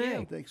 Thank you, Thank Renee.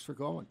 you. Thanks for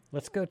calling.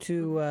 Let's go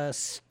to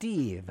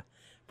Steve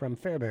from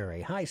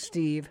Fairbury. Hi,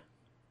 Steve.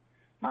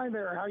 Hi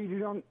there. How you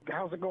doing?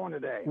 How's it going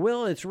today?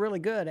 Well, it's really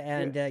good,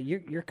 and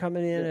you're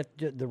coming in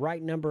at the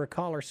right number of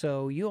callers,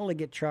 so you only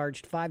get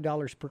charged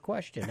 $5 per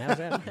question. How's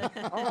that?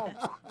 Oh,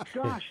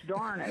 gosh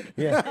darn it!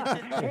 Yeah.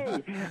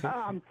 Hey,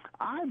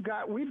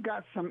 we've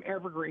got some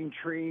evergreen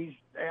trees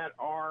that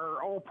are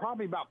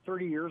probably about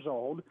 30 years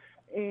old,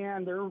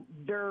 and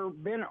they're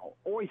been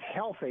always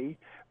healthy,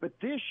 but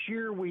this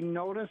year we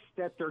noticed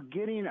that they're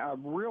getting a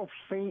real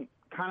faint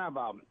kind of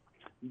a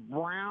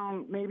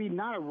brown, maybe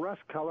not a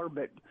rust color,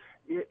 but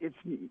it's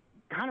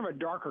kind of a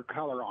darker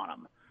color on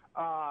them.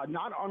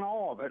 Not on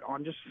all of it,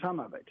 on just some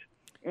of it.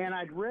 And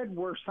I'd read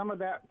where some of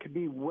that could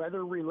be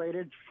weather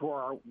related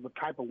for the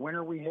type of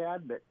winter we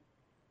had. But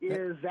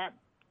is that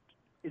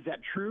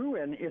true?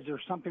 And is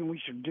there something we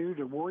should do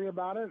to worry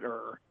about it?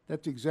 Or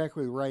That's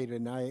exactly right,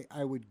 and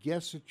I would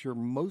guess that you're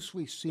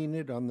mostly seeing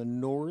it on the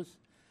north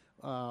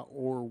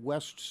or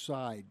west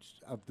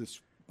sides of the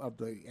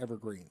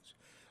evergreens.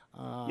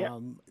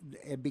 And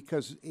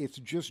because it's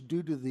just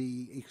due to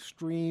the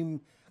extreme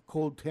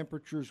cold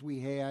temperatures we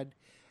had,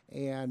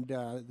 and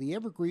the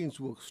evergreens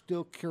will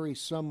still carry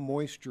some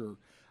moisture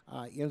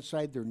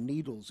inside their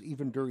needles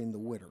even during the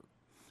winter.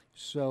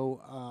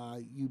 So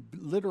you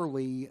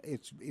literally,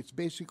 it's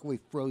basically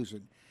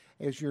frozen.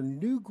 As your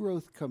new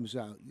growth comes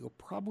out, you'll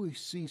probably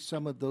see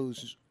some of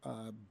those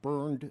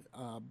burned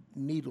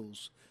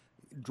needles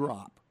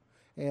drop.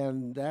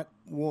 And that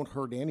won't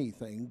hurt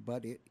anything,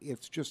 but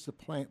it's just the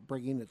plant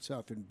bringing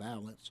itself in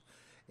balance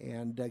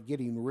and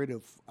getting rid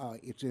of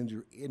its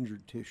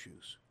injured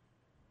tissues.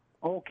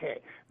 okay,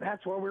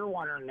 that's what we were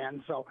wondering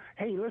then. So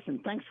hey, listen,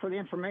 thanks for the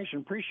information.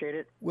 Appreciate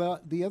it. Well,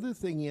 the other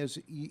thing is,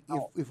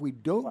 if we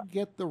don't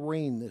get the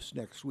rain this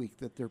next week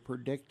that they're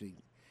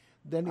predicting,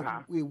 then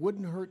it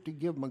wouldn't hurt to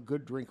give them a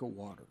good drink of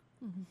water.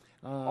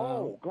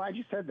 Glad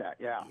you said that.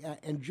 Yeah.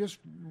 And just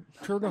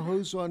turn a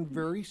hose on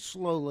very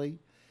slowly.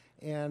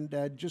 And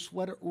just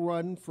let it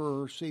run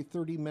for, say,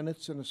 30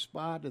 minutes in a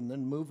spot and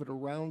then move it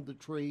around the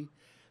tree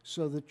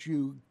so that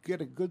you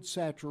get a good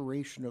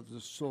saturation of the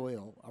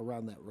soil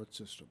around that root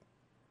system.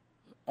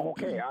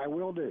 Okay, I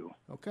will do.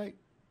 Okay.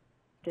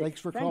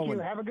 Thanks for calling. Thank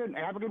you.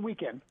 Have a good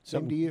weekend.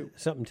 Same to you.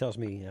 Something tells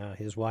me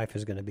his wife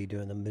is going to be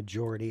doing the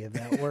majority of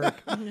that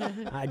work.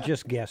 I'm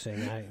just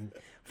guessing.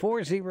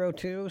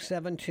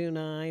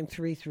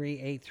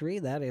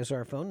 402-729-3383. That is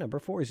our phone number,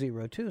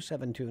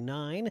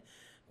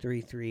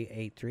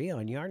 402-729-3383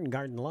 on Yard and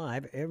Garden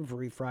Live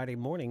every Friday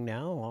morning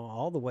now,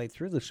 all the way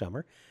through the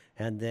summer,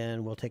 and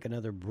then we'll take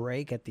another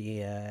break at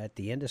the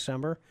end of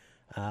summer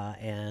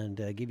and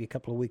give you a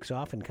couple of weeks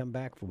off and come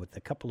back with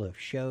a couple of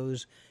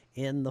shows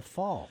in the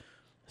fall.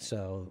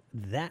 So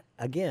that,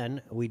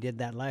 again, we did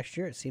that last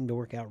year. It seemed to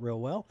work out real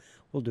well.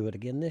 We'll do it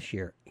again this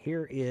year.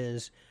 Here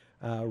is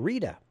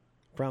Rita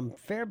from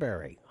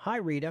Fairbury. Hi,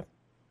 Rita.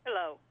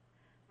 Hello.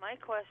 My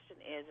question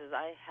is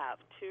I have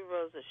 2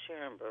 rows of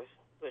Sharon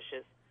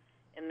bushes,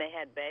 and they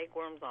had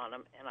bagworms on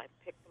them, and I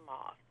picked them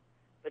off.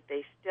 But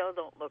they still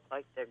don't look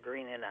like they're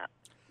greening up.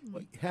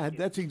 Yeah,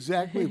 that's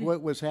exactly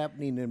what was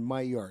happening in my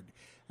yard.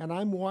 And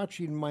I'm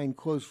watching mine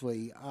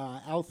closely.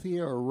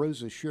 Althea or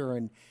Rosa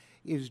Sharon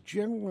is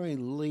generally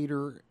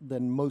later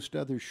than most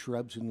other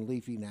shrubs in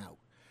leafing out.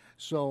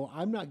 So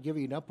I'm not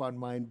giving up on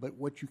mine, but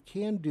what you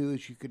can do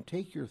is you can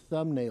take your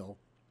thumbnail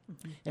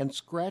and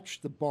scratch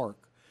the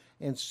bark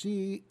and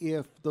see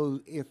if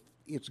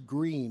it's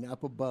green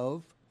up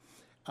above,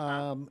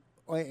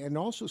 and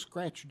also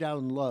scratch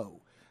down low.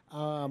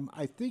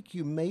 I think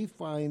you may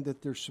find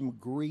that there's some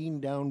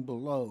green down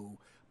below,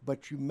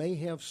 but you may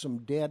have some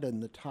dead in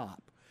the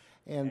top.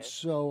 And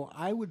so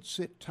I would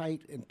sit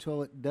tight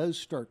until it does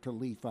start to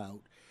leaf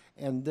out,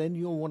 and then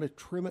you'll want to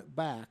trim it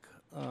back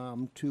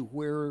to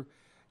where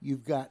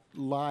you've got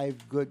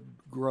live good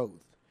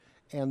growth.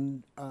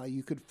 And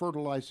you could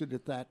fertilize it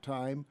at that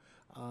time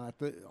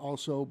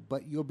also,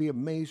 but you'll be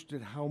amazed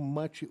at how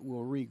much it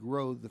will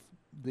regrow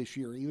this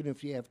year, even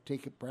if you have to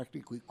take it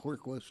practically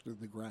close to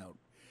the ground,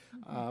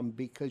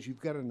 because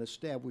you've got an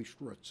established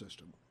root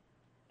system.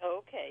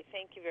 Okay.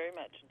 Thank you very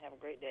much, and have a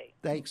great day.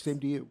 Thanks. Same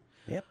to you.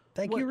 Yep.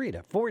 Thank you,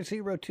 Rita.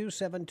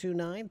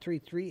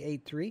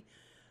 402-729-3383.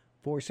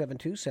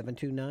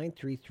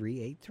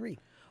 472-729-3383.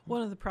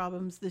 One of the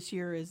problems this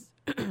year is,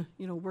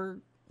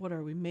 what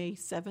are we, May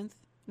 7th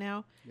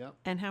now? Yep.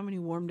 And how many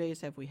warm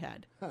days have we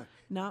had?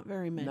 Not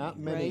very many. Not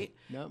many. Right?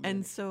 Not many.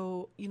 And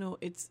so,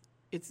 it's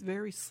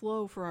very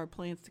slow for our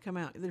plants to come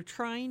out. They're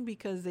trying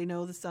because they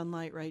know the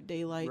sunlight, right?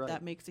 Daylight,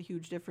 that makes a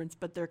huge difference.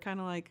 But they're kind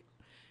of like,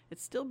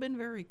 it's still been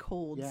very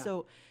cold. Yeah.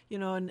 So,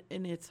 and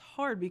it's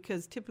hard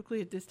because typically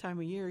at this time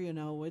of year,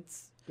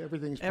 it's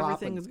everything's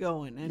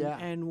going.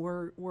 And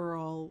we're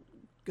all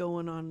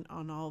going on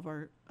all of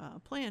our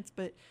plants.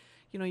 But,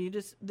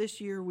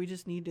 this year we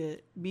just need to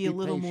be a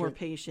little more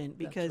patient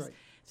because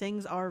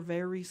things are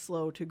very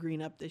slow to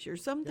green up this year.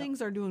 Some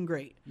things are doing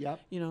great.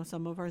 Yep. You know,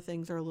 some of our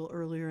things are a little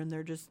earlier, and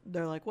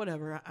they're like,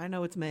 whatever. I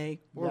know it's May.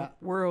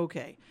 We're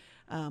okay.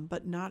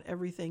 But not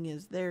everything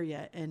is there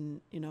yet,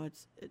 and you know,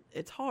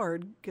 it's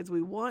hard because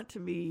we want to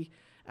be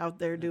out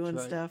there doing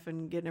stuff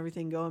and getting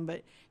everything going,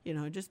 but you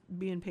know, just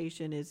being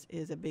patient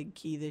is a big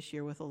key this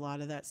year with a lot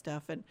of that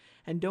stuff, and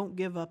don't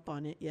give up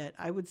on it yet.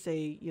 I would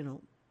say, you know,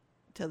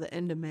 till the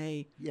end of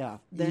May. Yeah,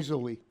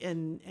 easily.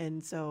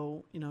 And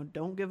so, you know,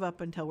 don't give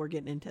up until we're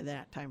getting into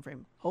that time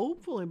frame.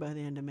 Hopefully by the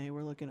end of May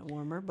we're looking at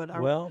warmer, but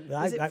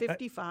is it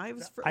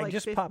 55s for like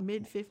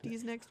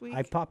mid-50s next week?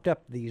 I popped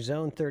up the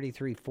Zone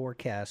 33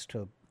 forecast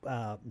to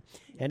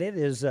and it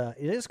is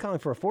calling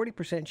for a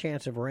 40%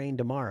 chance of rain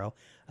tomorrow,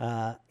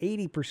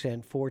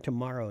 80% for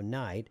tomorrow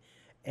night.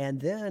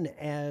 And then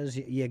as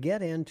you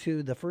get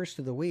into the first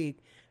of the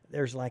week,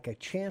 there's like a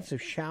chance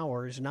of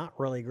showers, not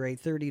really great,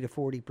 30 to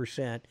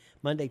 40%,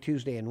 Monday,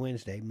 Tuesday, and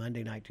Wednesday,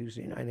 Monday night,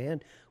 Tuesday night,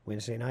 and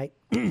Wednesday night,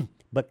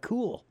 but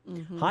cool.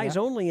 Mm-hmm. Highs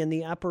only in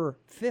the upper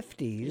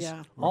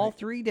 50s all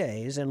 3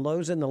 days and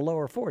lows in the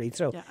lower 40s.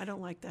 So I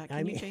don't like that.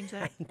 Can you change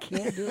that? I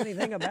can't do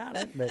anything about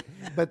it.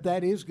 But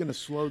that is going to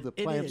slow the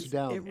plants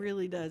down. It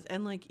really does.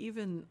 And like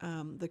even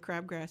the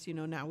crabgrass, you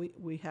know, now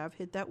we have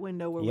hit that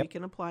window where we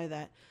can apply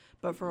that.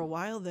 But for a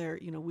while there,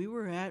 you know, we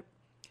were at,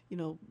 you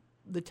know,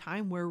 the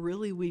time where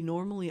really we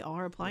normally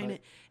are applying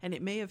it, and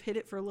it may have hit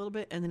it for a little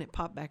bit and then it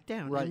popped back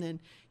down. And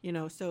then, you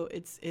know, so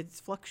it's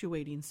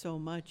fluctuating so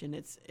much, and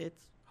it's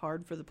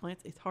hard for the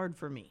plants. It's hard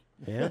for me.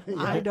 Yeah.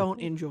 I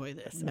don't enjoy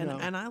this.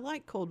 And I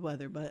like cold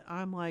weather, but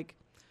I'm like,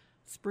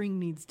 spring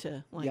needs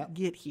to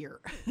get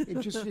here.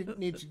 It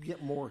needs to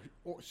get more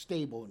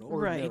stable and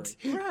ordinary. Right.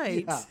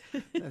 Yeah,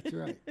 that's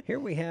right. Here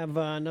we have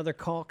another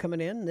call coming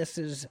in. This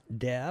is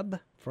Deb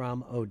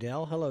from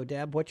Odell. Hello,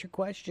 Deb. What's your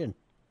question?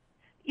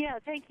 Yeah,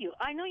 thank you.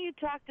 I know you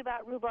talked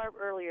about rhubarb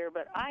earlier,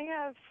 but I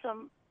have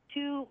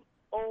two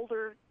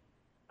older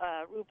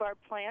rhubarb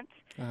plants,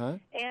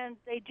 and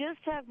they just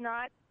have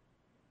not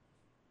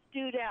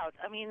stewed out.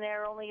 I mean,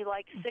 they're only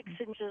like 6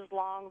 inches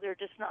long. They're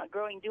just not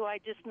growing. Do I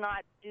just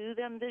not do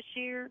them this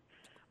year,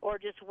 or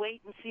just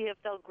wait and see if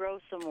they'll grow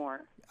some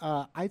more?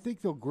 I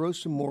think they'll grow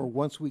some more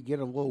once we get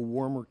a little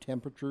warmer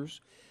temperatures.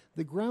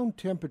 The ground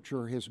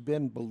temperature has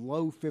been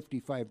below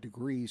 55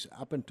 degrees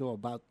up until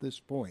about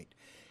this point.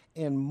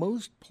 And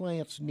most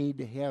plants need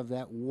to have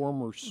that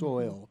warmer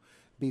soil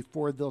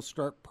before they'll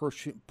start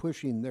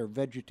pushing their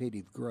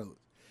vegetative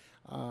growth.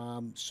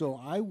 So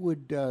I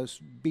would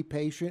be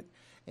patient,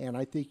 and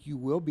I think you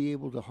will be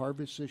able to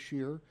harvest this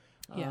year.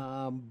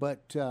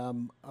 But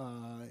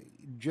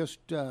it's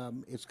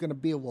going to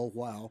be a little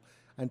while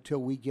until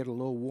we get a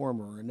little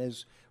warmer. And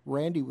as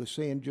Randy was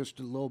saying just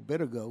a little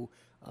bit ago,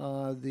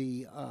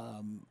 the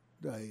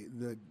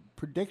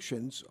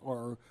predictions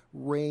are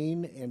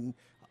rain and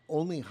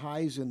only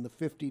highs in the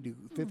 50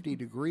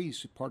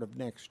 degrees part of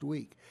next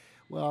week.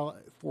 Well,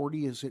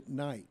 40 is at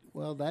night.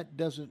 Well, that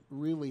doesn't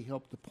really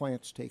help the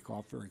plants take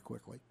off very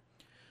quickly.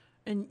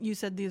 And you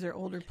said these are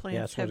older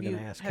plants. Yeah,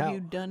 have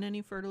you done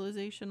any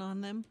fertilization on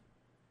them?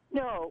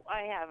 No,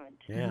 I haven't.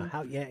 Yeah.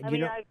 I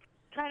mean, I've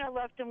kind of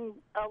left them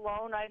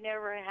alone. I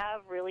never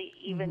have really,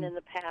 even in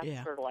the past,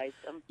 fertilized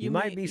them. You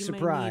might be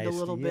surprised. You may need a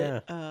little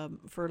bit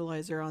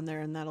fertilizer on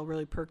there, and that'll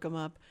really perk them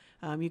up.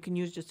 You can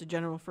use just a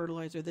general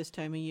fertilizer this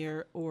time of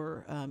year,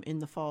 or in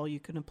the fall you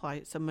can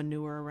apply some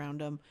manure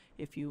around them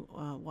if you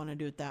want to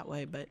do it that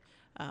way. But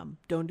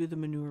don't do the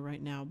manure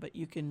right now. But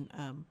you can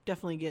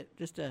definitely get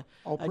just an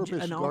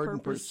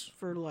all-purpose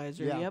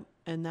fertilizer. Yeah. Yep,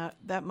 and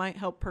that might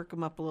help perk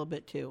them up a little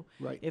bit too.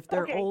 Right. If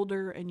they're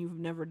older and you've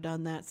never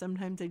done that,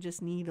 sometimes they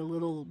just need a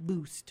little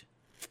boost.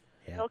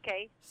 Yeah.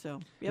 Okay. So,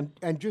 yep.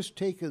 And just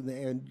take it,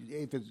 and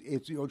if it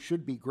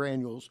should be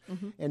granules,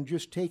 and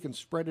just take and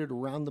spread it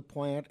around the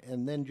plant,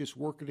 and then just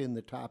work it in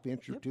the top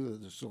inch or two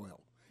of the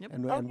soil,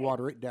 and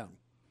water it down.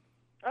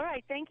 All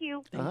right. Thank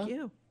you. Thank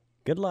you.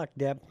 Good luck,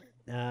 Deb.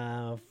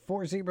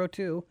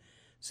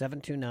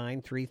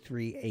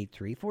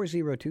 402-729-3383.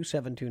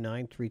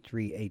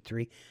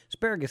 402-729-3383.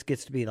 Asparagus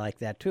gets to be like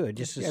that, too. It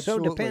just is so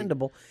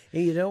dependable.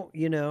 And you don't,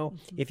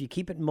 if you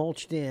keep it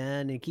mulched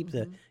in and keep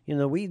the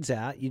weeds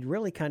out, you'd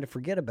really kind of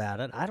forget about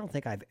it. I don't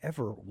think I've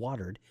ever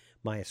watered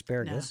my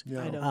asparagus.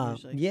 No, I don't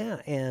usually.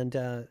 Yeah, and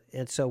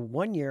so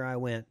one year I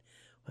went,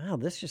 wow,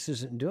 this just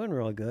isn't doing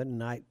real good.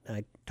 And I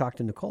talked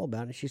to Nicole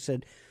about it. She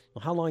said,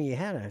 well, how long you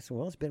had it? I said,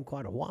 well, it's been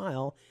quite a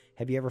while.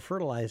 Have you ever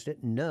fertilized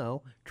it?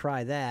 No.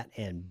 Try that,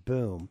 and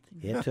boom,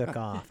 it took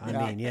off. I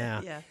mean,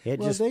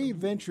 they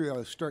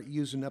eventually start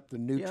using up the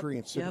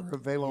nutrients that are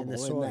available in that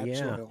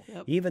soil.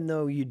 Yep. Even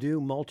though you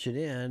do mulch it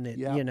in,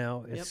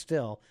 it's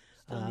still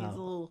needs a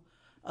little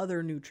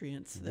other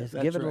nutrients.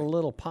 Give it a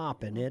little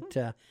pop, and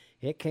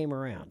it came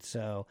around.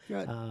 So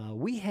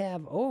we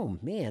have. Oh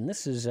man,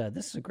 this is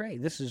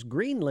great. This is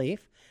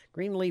Greenleaf,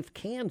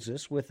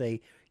 Kansas, with a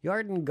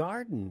yard and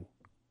garden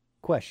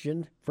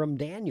question from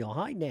Daniel.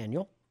 Hi,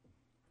 Daniel.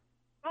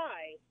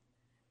 Hi.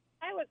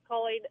 I was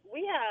calling.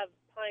 We have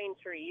pine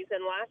trees,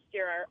 and last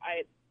year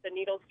the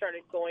needles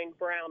started going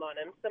brown on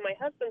them. So my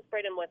husband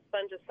sprayed them with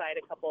fungicide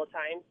a couple of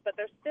times, but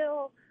they're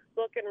still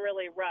looking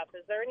really rough.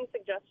 Is there any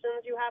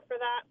suggestions you have for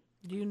that?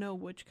 Do you know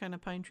which kind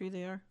of pine tree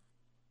they are?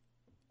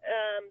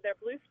 They're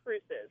blue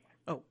spruces.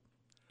 Oh,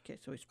 okay,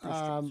 so it's spruce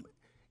trees.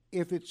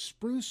 If it's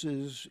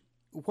spruces,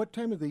 what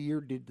time of the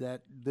year did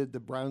the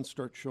brown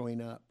start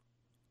showing up?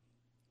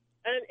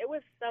 And it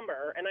was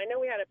summer, and I know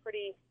we had a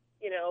pretty,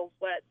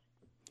 wet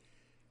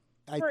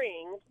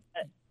spring.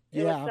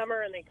 It was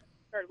summer, and they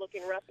started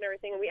looking rough and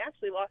everything, and we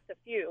actually lost a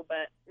few,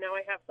 but now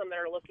I have some that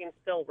are looking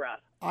still rough.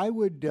 I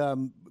would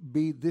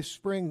be this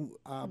spring,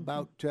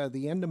 about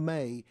the end of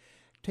May,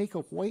 take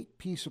a white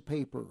piece of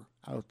paper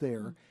out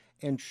there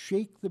and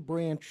shake the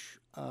branch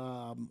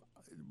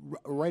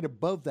right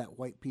above that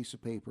white piece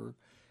of paper,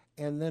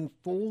 and then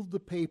fold the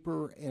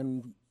paper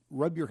and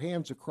rub your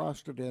hands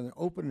across it and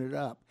open it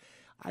up.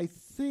 I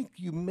think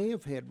you may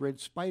have had red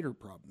spider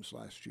problems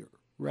last year,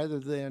 rather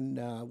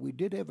than we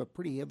did have a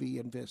pretty heavy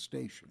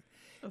infestation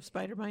of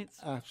spider mites.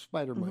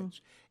 Spider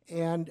mites,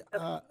 and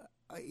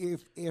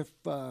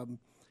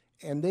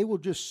and they will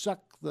just suck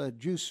the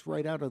juice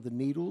right out of the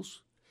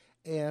needles,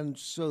 and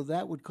so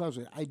that would cause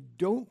it. I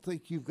don't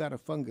think you've got a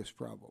fungus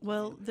problem.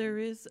 Well, there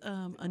is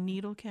a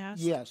needle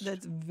cast. Yes.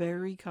 That's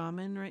very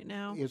common right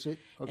now. Is it?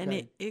 Okay.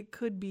 And it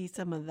could be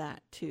some of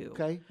that too.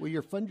 Okay. Well,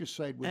 your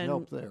fungicide would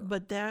help there.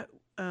 But that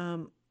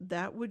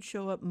would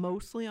show up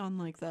mostly on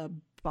like the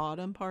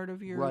bottom part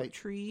of your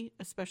tree,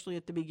 especially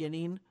at the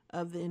beginning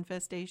of the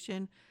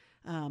infestation.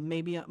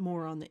 Maybe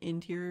more on the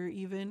interior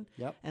even.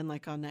 Yep. And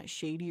like on that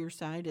shadier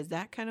side. Is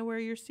that kind of where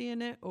you're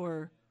seeing it,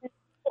 or?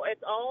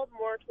 It's all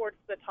more towards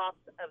the tops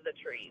of the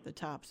trees. The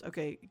tops,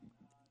 okay.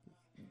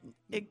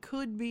 It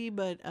could be,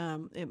 but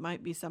it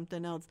might be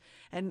something else.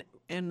 And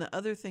the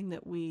other thing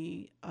that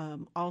we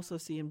also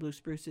see in blue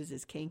spruces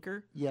is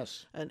canker.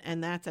 Yes.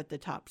 And that's at the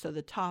top. So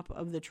the top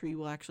of the tree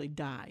will actually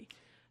die.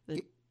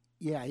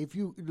 If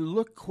you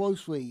look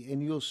closely,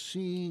 and you'll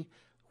see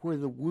where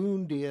the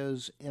wound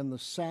is, and the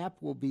sap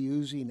will be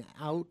oozing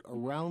out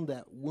around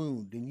that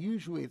wound. And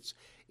usually it's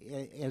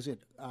as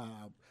it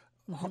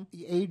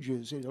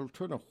ages, it'll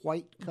turn a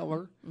white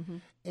color,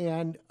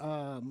 and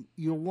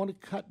you'll want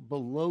to cut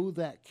below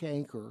that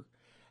canker.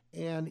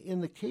 And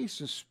in the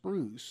case of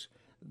spruce,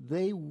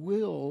 they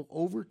will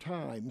over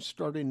time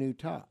start a new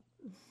top,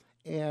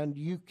 and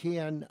you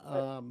can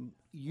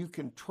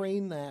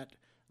train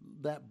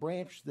that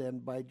branch then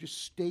by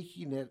just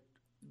staking it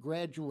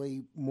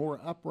gradually more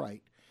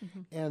upright,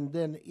 and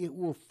then it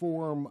will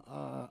form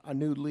a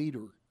new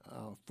leader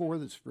for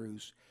the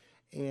spruce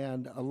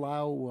and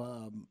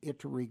allow it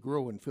to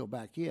regrow and fill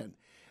back in.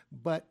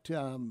 But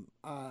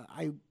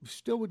I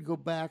still would go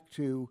back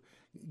to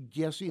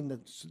guessing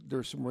that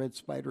there's some red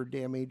spider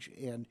damage.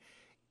 And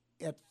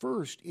at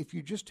first, if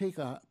you just take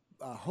a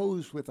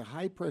hose with a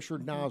high-pressure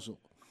nozzle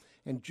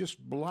and just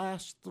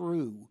blast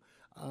through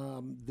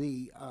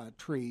the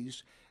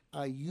trees,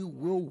 you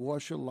will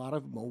wash a lot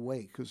of them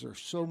away because they're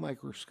so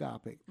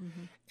microscopic.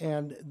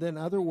 And then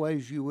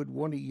otherwise, you would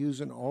want to use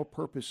an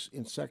all-purpose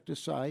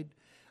insecticide.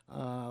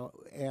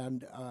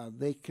 And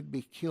they could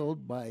be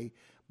killed by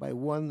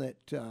one that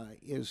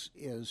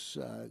is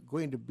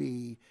going to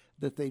be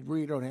that they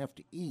really don't have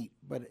to eat,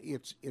 but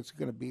it's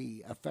going to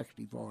be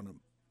effective on them.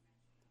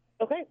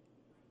 Okay.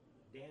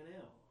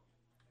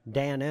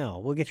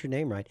 Danelle, we'll get your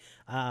name right.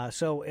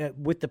 So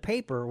with the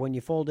paper, when you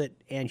fold it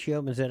and she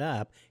opens it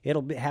up,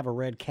 it'll have a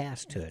red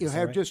cast to it. You'll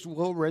have just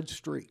little red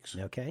streaks.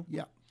 Okay.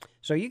 Yeah.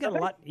 So you got a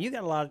lot. You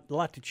got a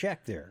lot to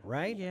check there,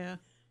 right? Yeah.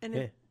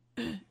 And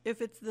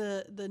if it's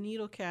the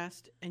needle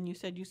cast, and you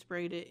said you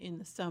sprayed it in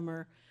the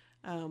summer,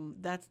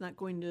 that's not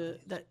going to.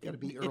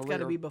 It's got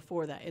to be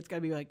before that. It's got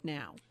to be like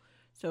now.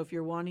 So if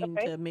you're wanting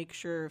to make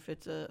sure if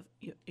it's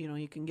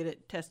you can get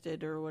it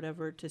tested or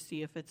whatever to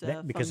see if it's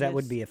a because fungus. that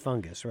would be a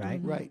fungus, right?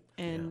 Right.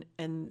 And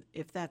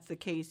if that's the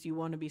case, you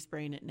want to be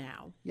spraying it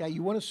now. Yeah,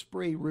 you want to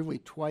spray really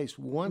twice.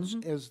 Once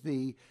as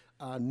the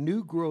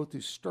new growth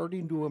is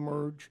starting to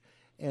emerge,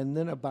 and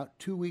then about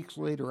 2 weeks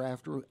later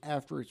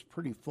after it's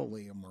pretty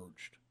fully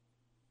emerged.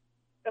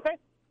 Okay.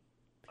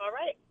 All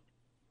right.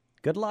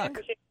 Good luck.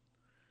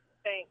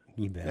 Thanks.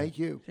 You bet. Thank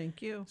you.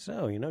 Thank you.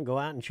 So, go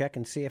out and check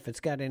and see if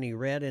it's got any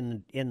red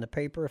in the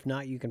paper. If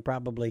not, you can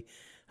probably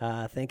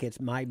think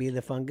it might be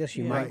the fungus.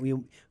 You might,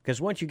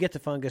 because once you get the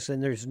fungus, then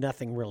there's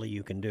nothing really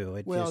you can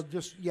do.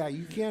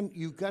 You can.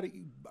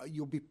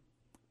 You'll be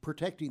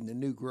protecting the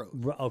new growth.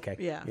 Okay.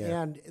 Yeah.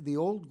 And the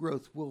old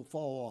growth will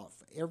fall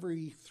off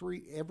every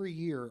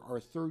year.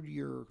 Our third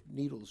year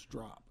needles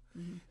drop.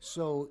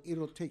 So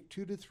it'll take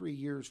 2 to 3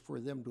 years for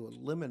them to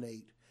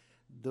eliminate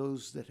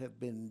those that have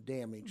been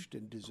damaged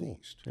and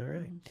diseased. Cool. All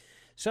right.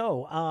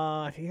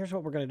 So here's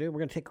what we're going to do. We're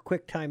going to take a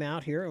quick time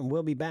out here, and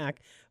we'll be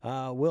back.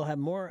 We'll have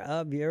more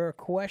of your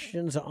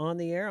questions on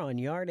the air on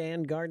Yard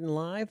and Garden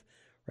Live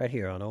right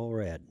here on Old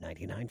Red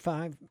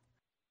 99.5.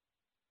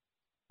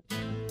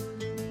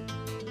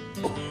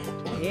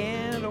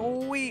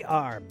 And we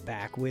are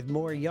back with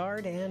more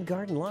Yard and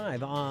Garden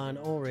Live on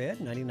ORID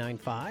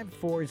 99.5.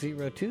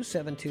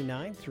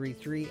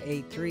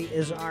 402-729-3383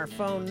 is our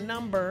phone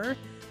number.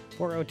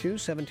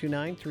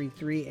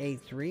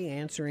 402-729-3383.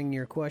 Answering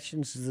your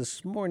questions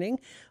this morning,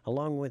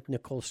 along with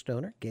Nicole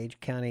Stoner, Gage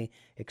County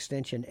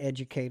Extension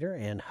educator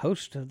and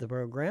host of the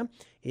program,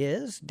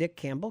 is Dick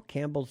Campbell,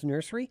 Campbell's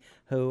Nursery,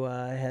 who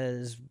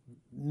has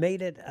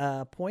made it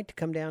a point to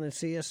come down and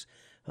see us.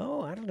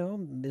 Oh, I don't know.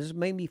 This is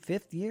maybe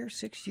 5th year,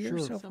 6th year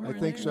so far. I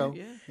think so.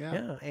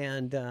 Yeah.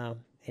 And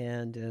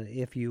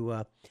if you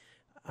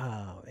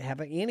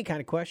have any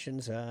kind of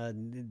questions,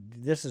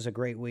 this is a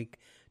great week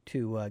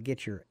to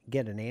get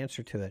an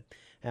answer to it.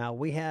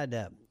 We had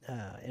an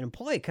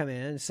employee come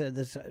in and said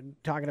this,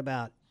 talking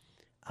about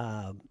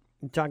a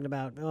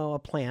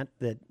plant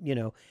that,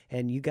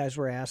 and you guys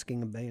were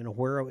asking,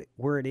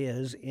 where it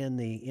is in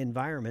the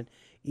environment,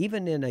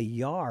 even in a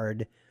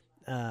yard.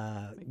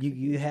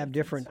 You have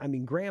different. I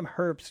mean, Graham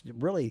Herbst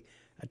really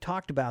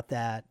talked about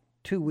that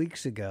 2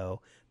 weeks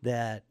ago,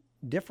 that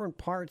different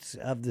parts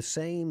of the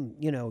same,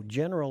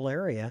 general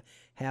area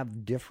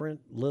have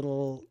different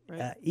little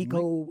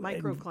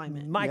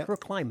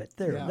microclimate.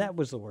 There, that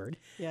was the word.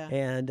 Yeah.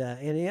 And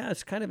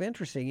it's kind of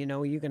interesting.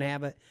 You can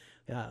have a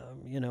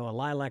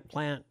lilac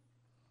plant,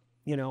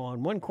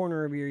 on one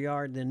corner of your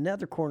yard, then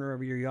another corner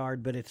of your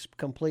yard, but it's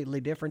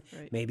completely different.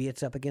 Right. Maybe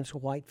it's up against a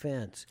white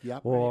fence,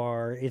 Yep.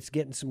 or it's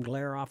getting some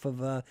glare off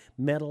of a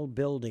metal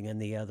building,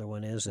 and the other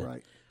one isn't.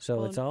 Right.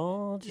 So it's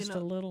all just a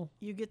little.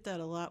 You get that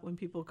a lot when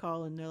people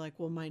call and they're like,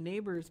 well, my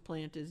neighbor's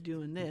plant is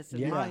doing this and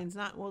Yeah. mine's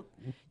not. Well,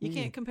 you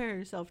can't compare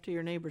yourself to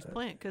your neighbor's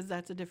plant because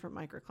that's a different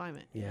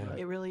microclimate. Yeah.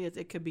 It really is.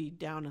 It could be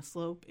down a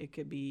slope. It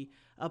could be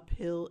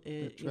uphill.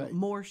 right.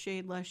 More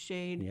shade, less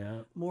shade.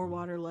 Yeah. More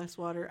water, less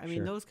water. I mean,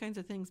 Sure. those kinds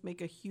of things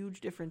make a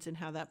huge difference in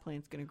how that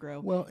plant's going to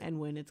grow Well, and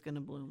when it's going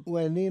to bloom.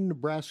 When in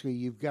Nebraska,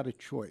 you've got a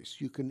choice.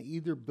 You can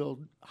either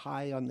build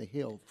high on the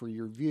hill for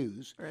your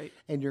views, Right.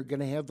 and you're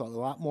going to have a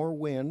lot more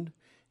wind,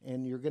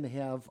 and you're going to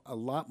have a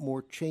lot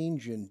more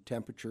change in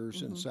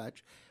temperatures and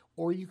such,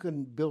 or you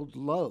can build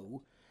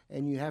low,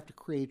 and you have to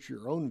create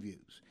your own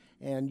views.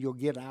 And you'll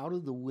get out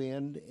of the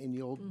wind, and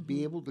you'll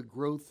be able to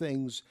grow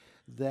things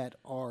that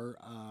are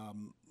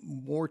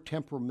more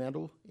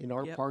temperamental in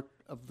our Yep. part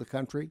of the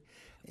country,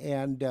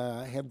 and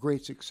have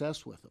great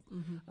success with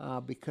them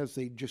because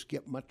they just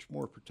get much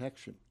more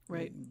protection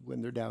Right.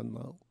 when they're down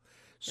low.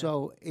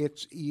 So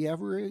you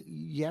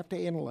have to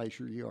analyze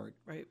your yard,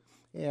 Right.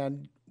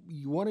 and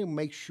you want to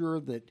make sure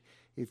that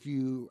if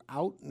you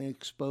out and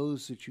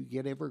expose that you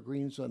get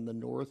evergreens on the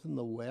north and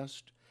the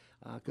west,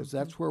 because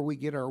that's where we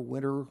get our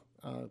winter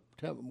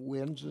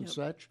winds and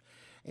such,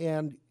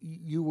 and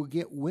you will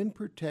get wind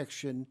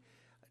protection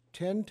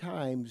 10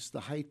 times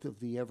the height of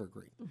the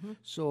evergreen.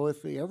 So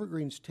if the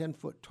evergreen's 10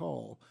 foot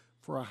tall,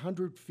 for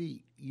 100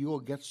 feet, you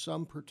will get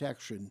some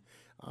protection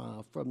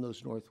from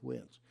those north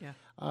winds. Yeah.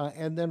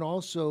 And then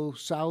also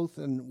south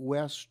and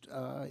west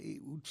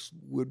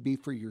would be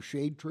for your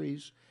shade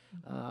trees,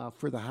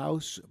 for the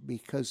house,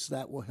 because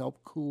that will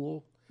help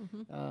cool.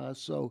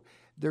 So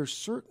there's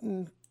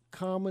certain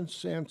common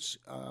sense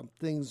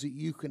things that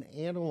you can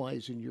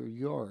analyze in your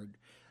yard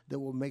that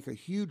will make a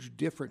huge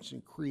difference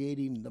in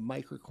creating the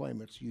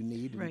microclimates you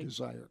need and Right.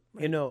 desire.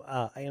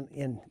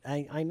 And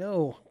I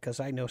know, because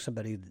I know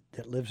somebody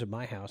that lives in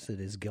my house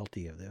that is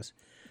guilty of this.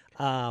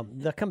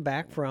 They'll come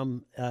back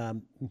from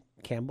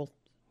Campbell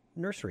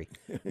Nursery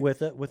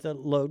with a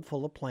load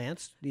full of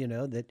plants,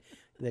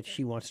 that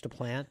she wants to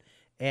plant,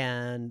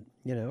 and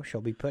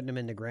she'll be putting them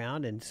in the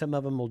ground, and some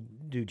of them will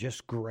do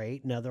just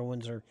great, and other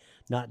ones are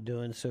not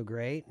doing so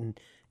great, and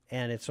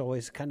it's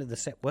always kind of the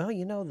same. Well,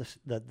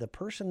 the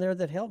person there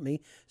that helped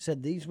me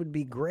said these would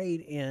be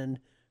great in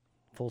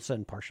full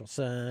sun, partial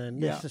sun,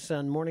 mist of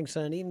sun, morning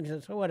sun, evening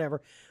sun, so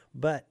whatever,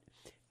 but.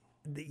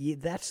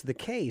 That's the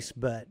case,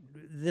 but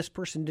this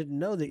person didn't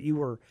know that you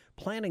were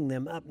planting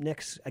them up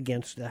next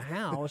against a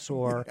house,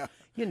 or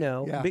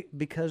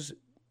because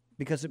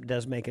it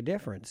does make a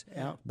difference.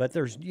 Yeah. But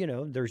there's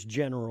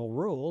general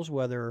rules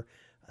whether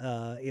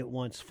it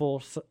wants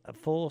full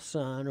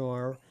sun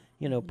or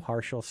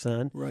partial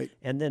sun. Right.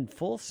 And then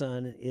full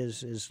sun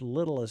is as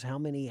little as how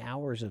many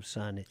hours of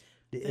sun?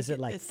 Is it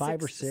like It's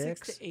 5 or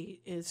 6? 6 to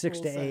 8 is 6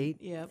 full to sun. 8.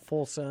 Yeah.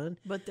 Full sun.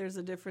 But there's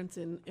a difference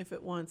in if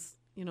it wants,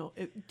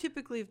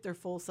 typically if they're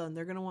full sun,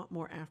 they're going to want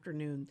more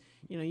afternoon.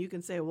 You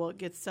can say, well, it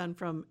gets sun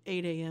from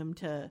 8 a.m.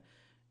 to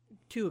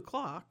 2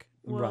 o'clock.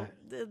 Well, Right.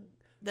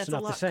 That's not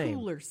a the lot same.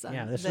 cooler sun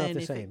Yeah, that's not than the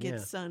if same, it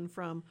gets yeah. sun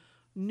from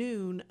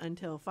noon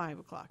until 5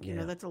 o'clock.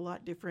 Yeah. That's a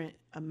lot different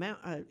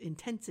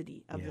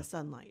intensity of the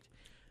sunlight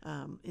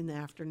in the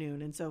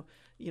afternoon. And so,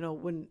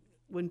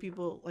 when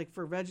people, like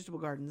for vegetable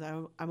gardens,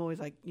 I'm always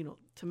like,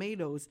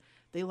 tomatoes,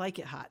 they like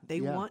it hot. They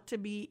want to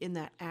be in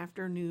that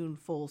afternoon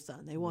full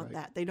sun. They want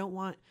that. They don't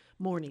want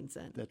morning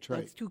sun. That's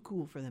right. That's too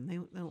cool for them. They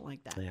don't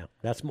like that. Yeah,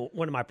 that's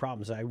one of my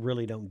problems. I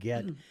really don't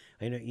get.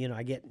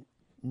 I get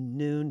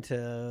noon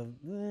to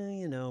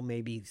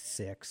maybe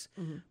 6,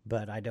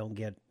 but I don't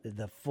get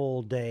the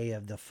full day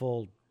of the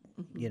full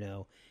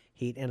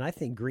heat. And I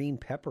think green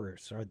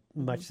peppers are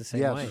much the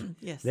same Yes. way.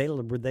 Yes. They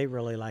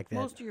really like that.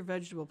 Most of your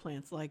vegetable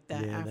plants like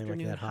that Yeah, they like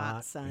afternoon that hot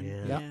hot. sun.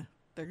 Yeah. Yeah. Yep.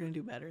 They're going to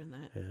do better than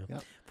that.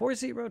 Yeah.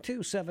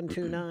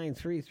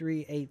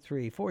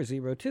 402-729-3383.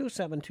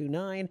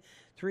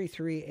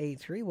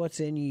 402-729-3383.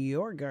 What's in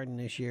your garden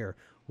this year?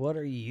 What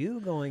are you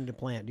going to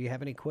plant? Do you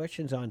have any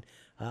questions on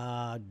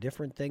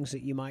different things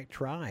that you might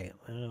try?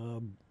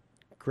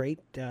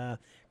 Great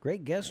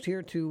guest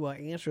here to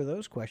answer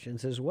those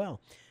questions as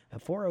well.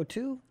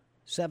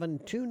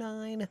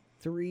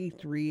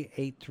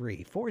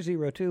 402-729-3383.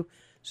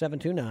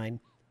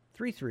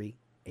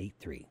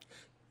 402-729-3383.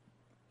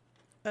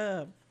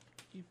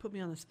 You put me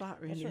on the spot,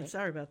 Randy. That's I'm right.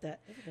 sorry about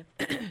that.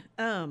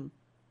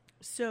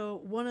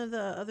 So one of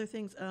the other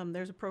things,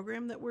 there's a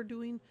program that we're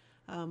doing,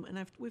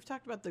 and we've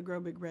talked about the Grow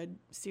Big Red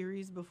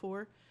series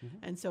before,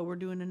 and so we're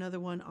doing another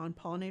one on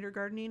pollinator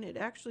gardening. It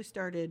actually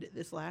started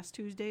this last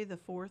Tuesday, the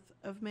 4th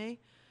of May,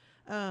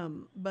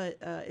 but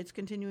it's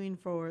continuing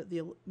for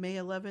the May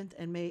 11th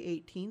and May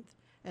 18th,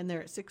 and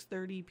they're at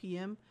 6:30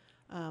 p.m.,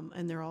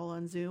 and they're all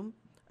on Zoom.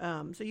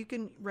 So you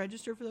can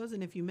register for those,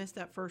 and if you missed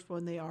that first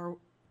one, they are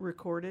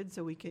recorded,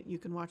 so you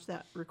can watch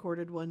that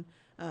recorded one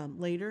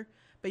later.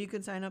 But you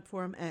can sign up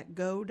for them at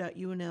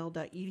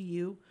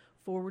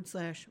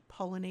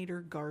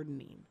go.unl.edu/pollinator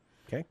gardening.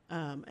 Okay.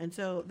 And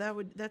so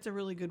that's a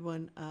really good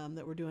one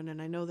that we're doing.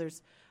 And I know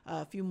there's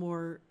a few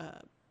more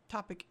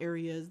topic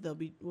areas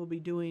we'll be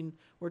doing.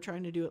 We're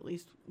trying to do at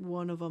least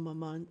one of them a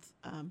month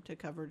to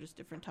cover just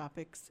different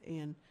topics.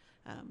 And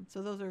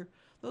so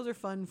those are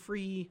fun,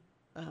 free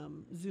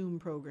Zoom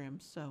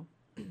programs. So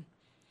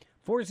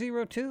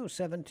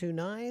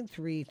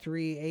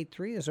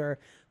 402-729-3383 is our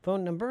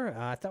phone number.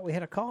 I thought we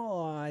had a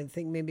call. I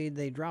think maybe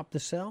they dropped the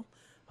cell.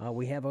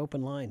 We have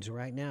open lines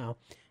right now,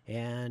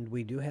 and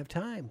we do have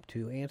time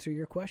to answer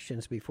your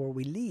questions before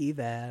we leave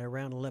at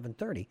around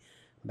 11:30,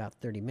 about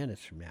 30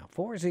 minutes from now.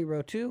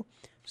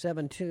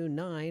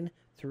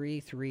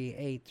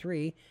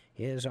 402-729-3383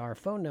 is our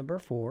phone number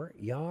for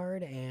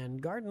Yard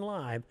and Garden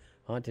Live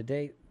on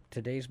Today's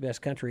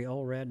Best Country,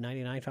 Old Red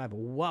 99.5.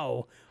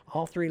 Whoa,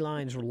 all three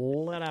lines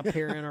lit up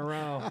here in a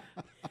row.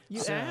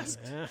 You asked.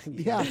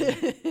 Yeah.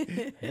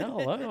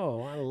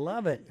 Hello, I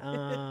love it.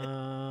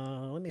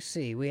 Let me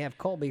see. We have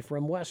Colby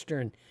from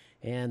Western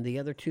and the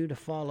other two to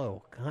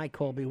follow. Hi,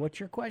 Colby. What's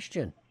your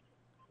question?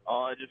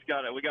 I just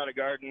we got a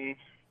garden.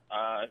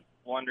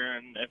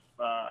 Wondering if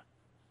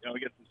we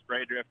get some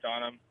spray drift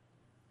on them.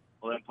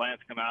 Will then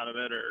plants come out of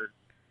it, or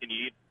can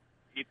you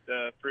eat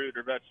the fruit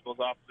or vegetables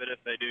off of it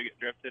if they do get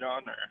drifted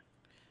on? Or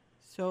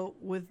So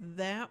with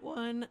that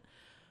one,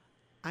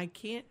 I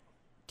can't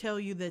tell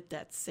you that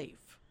that's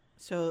safe.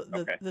 So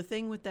the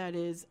thing with that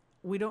is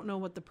we don't know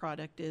what the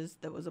product is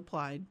that was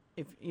applied.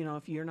 If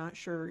you're not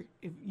sure,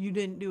 if you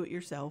didn't do it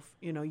yourself,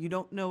 you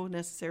don't know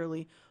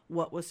necessarily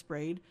what was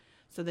sprayed.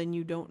 So then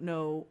you don't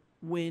know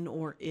when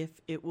or if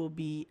it will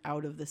be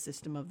out of the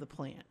system of the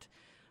plant.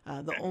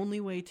 The only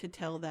way to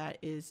tell that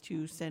is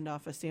to send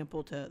off a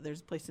sample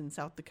there's a place in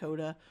South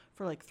Dakota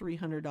for like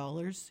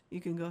 $300. You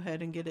can go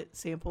ahead and get it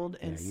sampled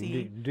and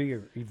see. Do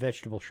your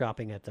vegetable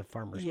shopping at the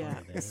farmer's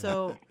market. Yeah.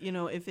 So,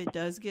 if it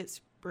does get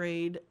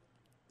sprayed,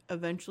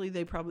 eventually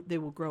they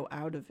will grow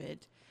out of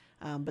it.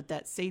 But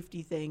that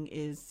safety thing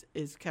is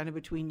kind of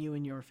between you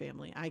and your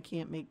family. I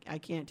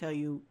can't tell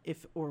you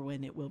if or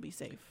when it will be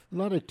safe. A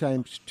lot of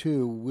times,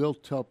 too, we'll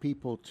tell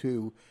people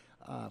to,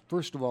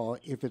 first of all,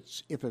 if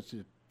it's a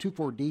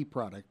 2,4-D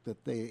product that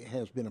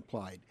has been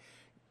applied,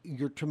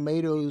 your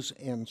tomatoes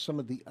and some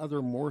of the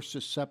other more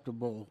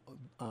susceptible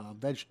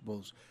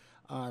vegetables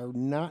are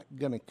not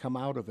going to come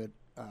out of it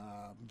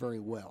very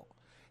well.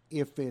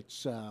 If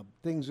it's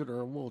things that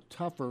are a little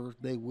tougher,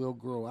 they will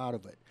grow out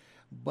of it.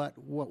 But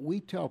what we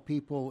tell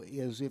people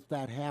is if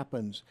that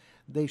happens,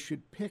 they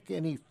should pick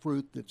any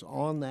fruit that's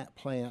on that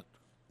plant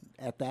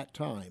at that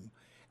time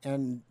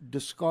and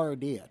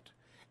discard it.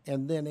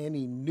 And then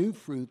any new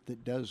fruit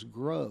that does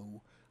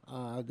grow,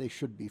 they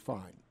should be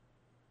fine.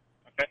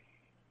 Okay.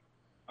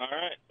 All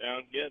right.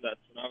 Sounds good.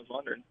 That's what I was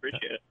wondering.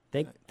 Appreciate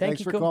it.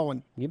 Thanks for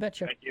calling. You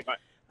betcha. Thank you. Bye.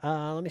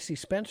 Let me see.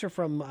 Spencer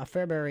from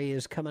Fairbury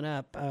is coming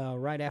up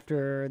right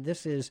after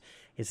this.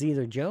 It's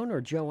either Joan or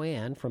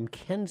Joanne from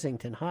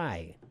Kensington.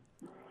 Hi.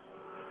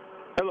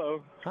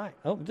 Hello. Hi.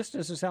 Oh, this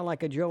doesn't sound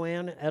like a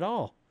Joanne at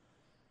all.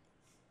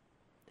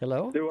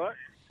 Hello? Do what?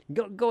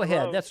 Go ahead.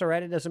 Hello? That's all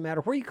right. It doesn't matter.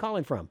 Where are you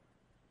calling from?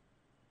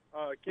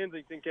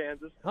 Kensington,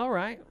 Kansas. All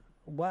right.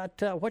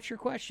 What's your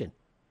question?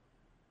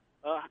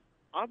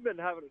 I've been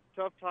having a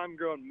tough time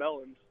growing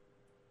melons.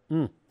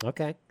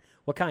 Okay.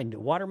 What kind?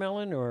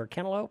 Watermelon or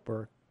cantaloupe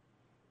or?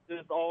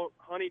 Just all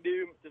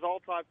honeydew, just all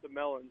types of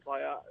melons.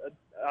 Like I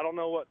don't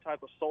know what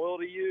type of soil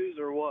to use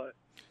or what.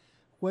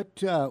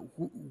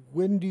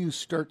 When do you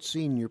start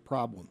seeing your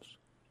problems?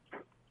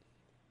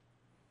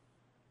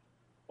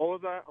 What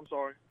was that? I'm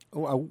sorry.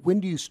 When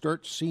do you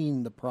start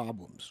seeing the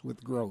problems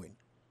with growing?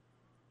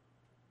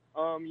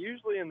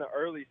 Usually in the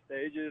early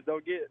stages, they'll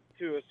get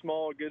to a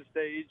small, good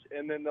stage,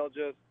 and then they'll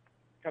just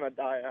kind of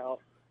die out.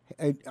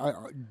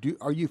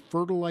 Are you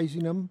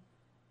fertilizing them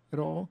at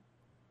all?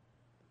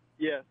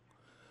 Yes.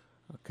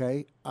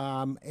 Okay.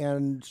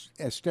 And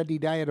a steady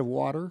diet of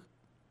water?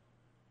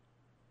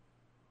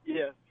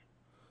 Yes.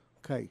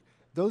 Okay.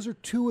 Those are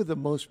two of the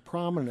most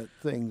prominent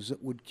things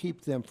that would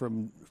keep them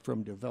from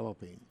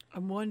developing.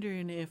 I'm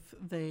wondering if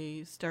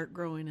they start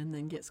growing and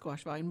then get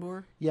squash vine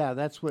borer. Yeah,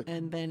 that's what.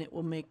 And then it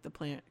will make the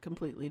plant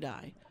completely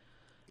die.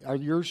 Are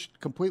yours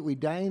completely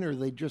dying, or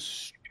they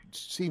just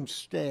seem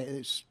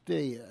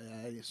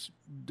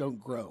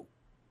don't grow?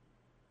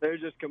 They're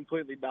just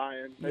completely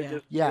dying. They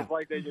just Yeah. it's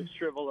like they just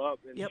shrivel up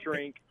and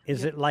shrink.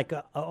 Is it like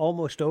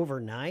almost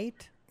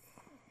overnight,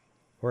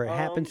 or it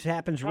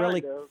happens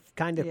really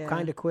kind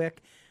of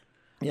quick?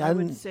 Yeah, I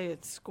would say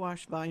it's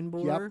squash vine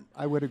borer. Yep,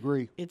 I would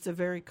agree. It's a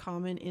very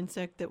common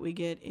insect that we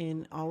get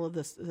in all of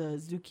the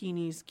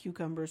zucchinis,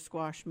 cucumbers,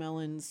 squash,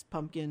 melons,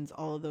 pumpkins.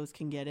 All of those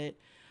can get it.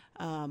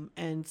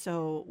 And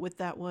so with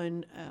that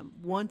one,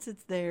 once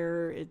it's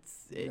there,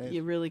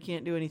 you really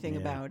can't do anything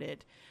about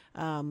it.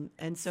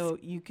 And so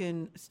you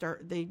can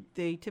start.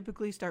 They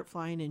typically start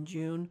flying in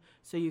June,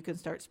 so you can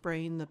start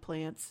spraying the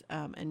plants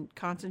and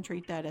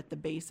concentrate that at the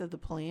base of the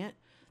plant.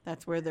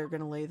 That's where they're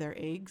going to lay their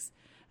eggs.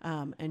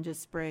 And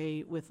just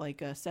spray with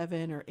like a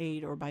 7 or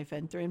 8 or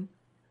bifenthrin.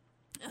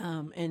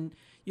 And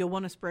you'll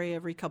want to spray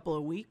every couple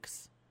of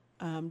weeks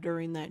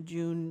during that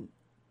June,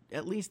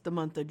 at least the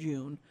month of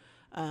June,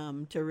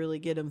 to really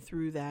get them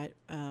through that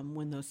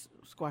when those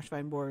squash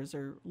vine borers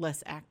are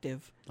less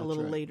active a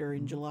little later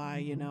in July,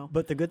 you know.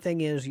 But the good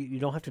thing is you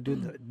don't have to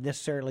do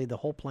necessarily the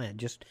whole plant,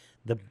 just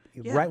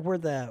right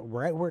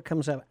where it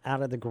comes up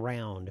out of the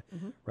ground,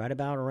 right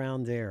about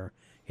around there.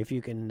 If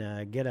you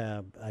can get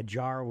a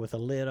jar with a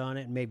lid on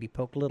it and maybe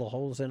poke little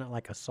holes in it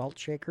like a salt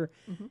shaker,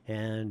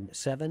 and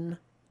 7,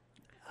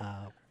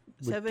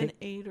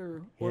 8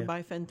 or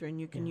bifenthrin,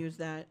 you can use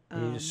that.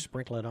 You just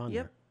sprinkle it on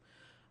there.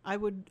 I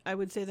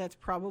would say that's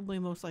probably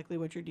most likely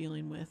what you're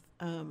dealing with.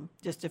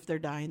 Just if they're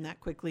dying that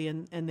quickly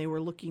and they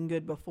were looking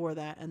good before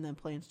that, and then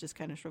plants just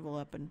kind of shrivel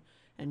up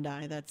and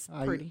die. That's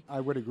I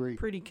would agree.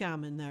 Pretty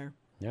common there.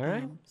 All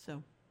right.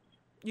 So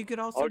you could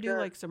also do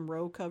like some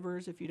row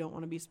covers if you don't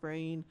want to be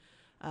spraying.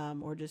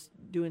 Or just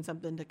doing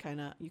something to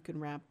you can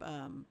wrap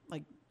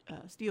like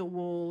steel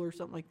wool or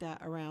something like that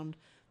around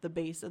the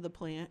base of the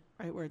plant,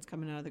 right where it's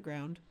coming out of the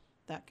ground.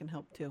 That can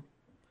help too.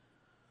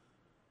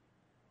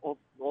 Well,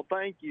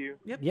 thank you.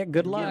 Yep. Yeah,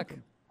 good luck.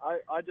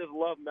 I just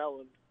love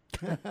melons.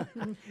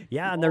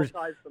 Yeah, and All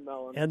types of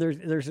melons. and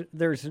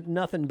there's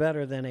nothing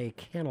better than a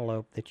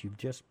cantaloupe that you've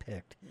just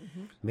picked.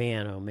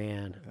 Man, oh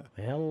man.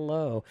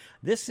 Hello.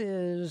 This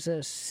is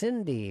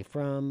Cindy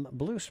from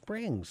Blue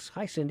Springs.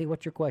 Hi, Cindy.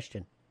 What's your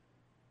question?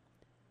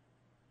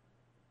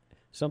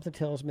 Something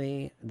tells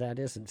me that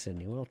isn't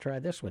Cindy. We'll try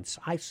this one.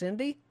 Hi,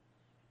 Cindy.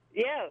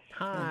 Yes.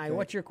 Hi. Okay.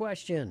 What's your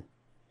question?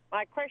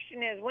 My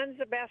question is, when's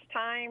the best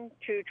time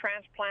to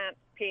transplant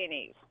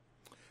peonies?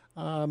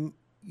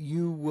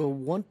 You will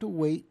want to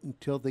wait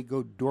until they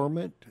go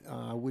dormant,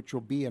 which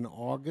will be in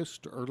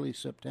August, early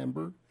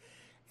September,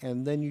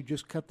 and then you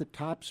just cut the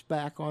tops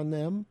back on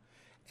them,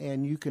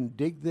 and you can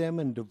dig them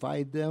and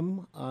divide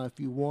them if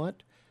you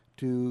want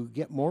to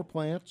get more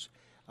plants,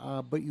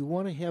 but you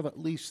want to have at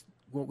least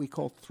what we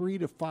call 3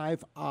 to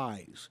 5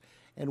 eyes.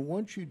 And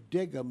once you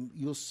dig them,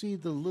 you'll see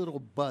the little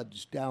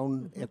buds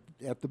down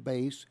at the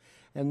base,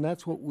 and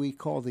that's what we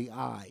call the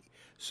eye.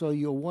 So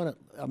you'll want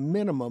a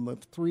minimum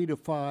of 3 to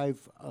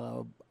 5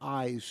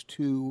 eyes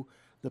to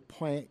the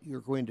plant you're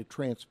going to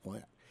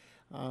transplant.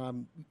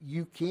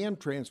 You can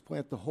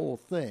transplant the whole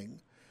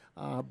thing,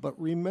 but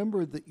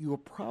remember that you'll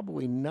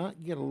probably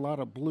not get a lot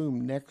of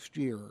bloom next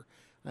year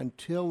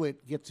until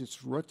it gets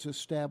its roots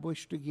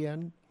established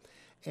again.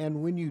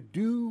 And when you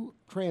do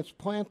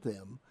transplant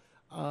them,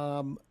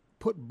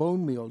 put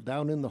bone meal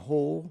down in the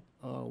hole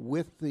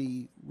with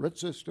the root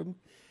system,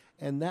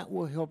 and that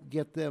will help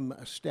get them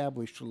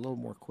established a little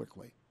more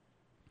quickly.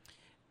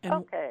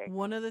 And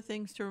one of the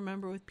things to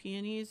remember with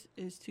peonies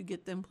is to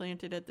get them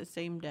planted at the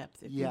same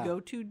depth. If you go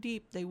too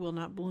deep, they will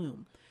not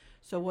bloom.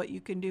 So what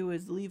you can do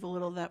is leave a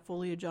little of that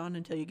foliage on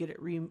until you get it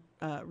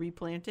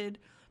replanted,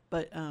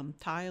 but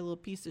tie a little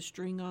piece of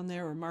string on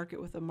there or mark it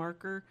with a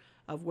marker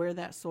of where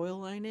that soil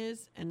line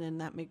is, and then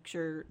that makes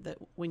sure that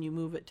when you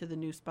move it to the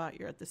new spot,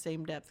 you're at the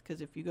same depth,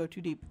 because if you go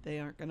too deep, they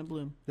aren't going to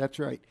bloom. That's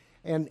right.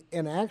 And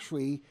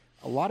actually,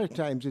 a lot of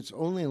times it's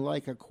only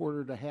like a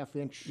 1/4 to 1/2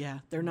 inch. Yeah,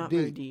 they're not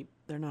very deep.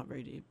 They're not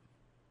very deep.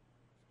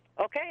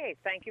 Okay,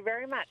 thank you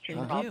very much.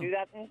 I'll do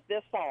that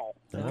this fall.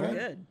 All right.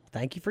 Good.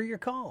 Thank you for your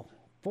call.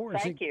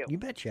 Thank you. You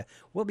betcha.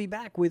 We'll be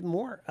back with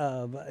more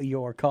of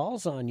your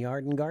calls on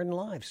Yard and Garden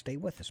Live. Stay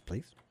with us,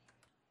 please.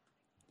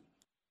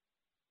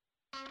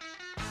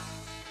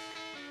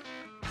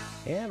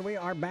 And we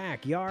are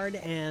back. Yard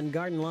and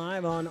Garden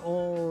Live on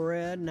All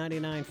Red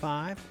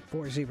 99.5,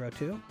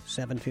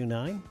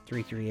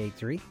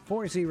 402-729-3383,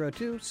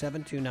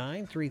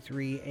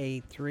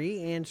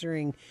 402-729-3383,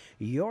 answering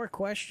your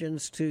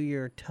questions to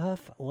your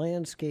tough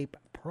landscape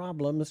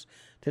problems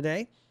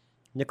today.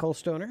 Nicole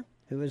Stoner,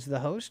 who is the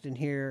host and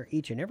here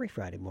each and every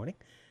Friday morning,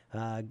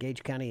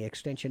 Gage County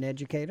Extension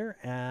Educator,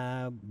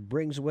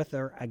 brings with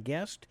her a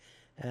guest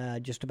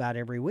just about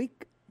every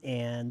week.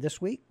 And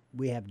this week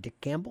we have Dick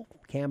Campbell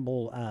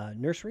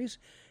Nurseries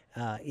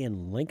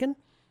in Lincoln.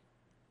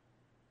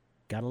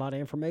 Got a lot of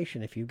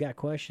information. If you've got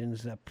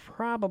questions,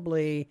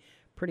 probably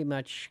pretty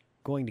much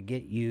going to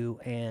get you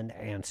an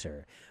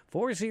answer.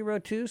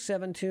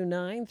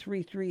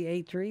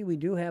 402-729-3383. We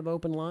do have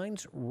open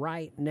lines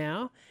right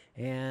now,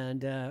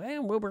 and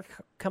we're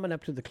coming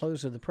up to the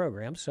close of the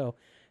program. So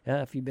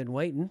if you've been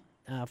waiting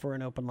for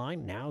an open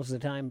line, now's the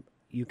time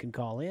you can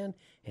call in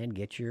and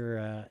get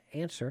your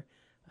answer.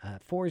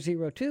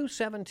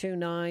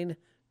 402-729-3383.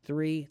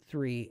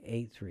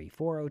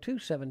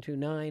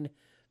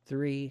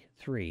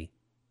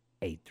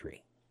 402-729-3383.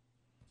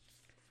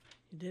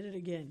 You did it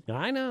again.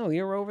 I know.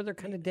 You're over there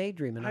kind of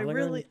daydreaming. I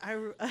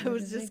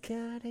was just...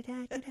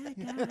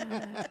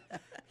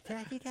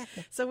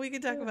 So we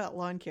could talk about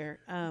lawn care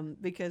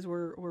because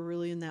we're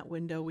really in that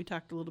window. We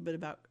talked a little bit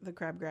about the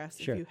crabgrass.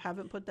 Sure. If you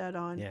haven't put that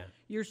on,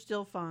 you're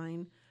still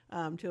fine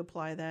to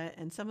apply that.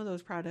 And some of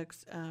those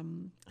products,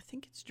 I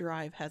think it's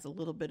Drive, has a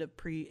little bit of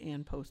pre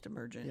and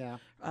post-emergent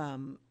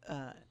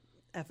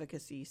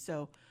efficacy.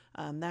 So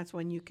that's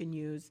when you can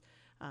use...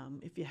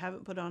 if you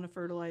haven't put on a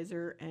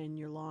fertilizer and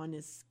your lawn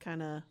is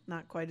kind of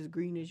not quite as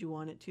green as you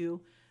want it to,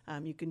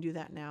 you can do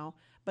that now.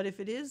 But if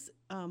it is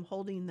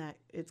holding that,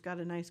 it's got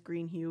a nice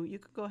green hue, you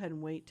could go ahead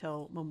and wait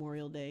till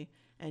Memorial Day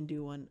and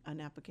do an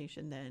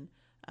application then.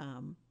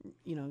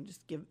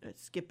 Just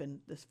skipping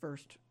this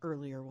first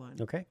earlier one.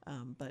 Okay.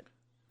 But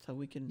so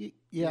we can.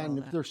 And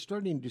if they're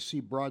starting to see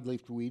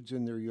broadleaf weeds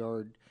in their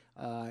yard,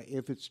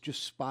 if it's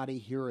just spotty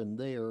here and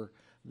there,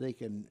 they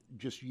can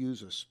just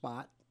use a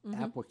spot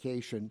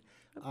application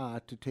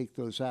to take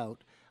those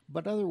out.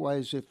 But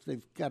otherwise, if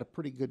they've got a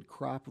pretty good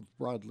crop of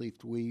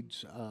broadleaf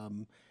weeds,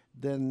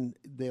 then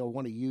they'll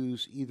want to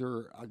use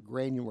either a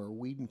granular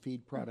weed and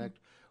feed product,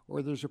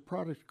 or there's a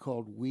product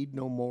called Weed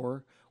No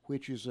More,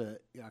 which is a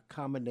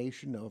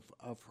combination of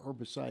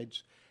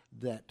herbicides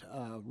that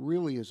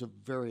really is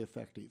very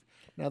effective.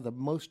 Now, the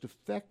most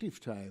effective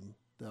time,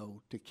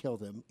 though, to kill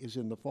them is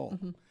in the fall.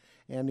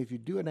 And if you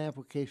do an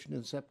application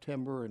in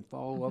September and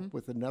follow up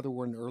with another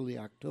one early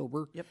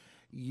October,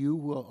 you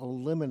will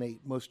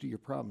eliminate most of your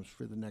problems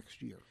for the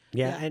next year.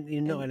 Yeah, and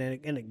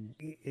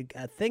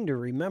a thing to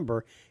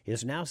remember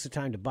is now's the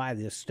time to buy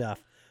this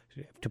stuff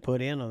to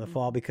put in on the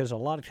fall, because a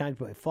lot of times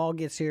when fall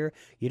gets here,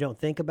 you don't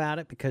think about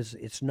it because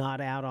it's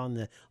not out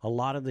on a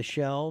lot of the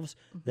shelves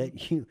that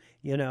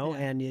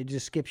and it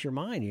just skips your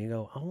mind. You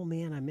go, oh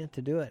man, I meant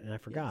to do it and I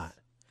forgot.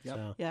 Yep.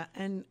 So. Yeah,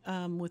 and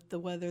with the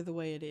weather the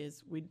way it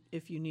is,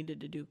 if you needed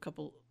to do a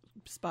couple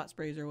spot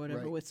sprays or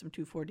whatever with some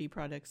 2,4-D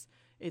products,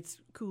 it's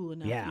cool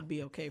enough. You'd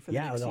be okay for the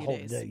next few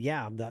days.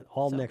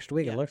 Next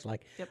week it looks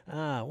like. Yep.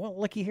 Well,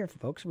 looky here,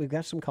 folks. We've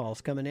got some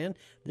calls coming in.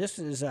 This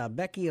is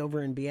Becky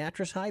over in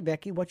Beatrice. Hi,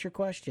 Becky. What's your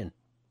question?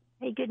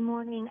 Hey, good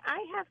morning.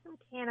 I have some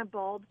canna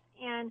bulbs,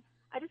 and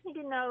I just need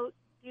to know,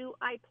 do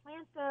I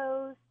plant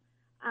those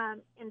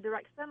in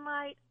direct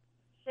sunlight,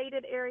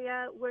 shaded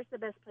area? Where's the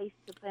best place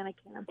to plant a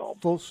canna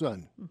bulb? Full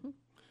sun.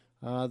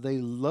 They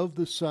love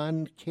the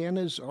sun.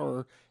 Cannas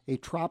are a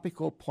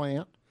tropical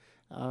plant,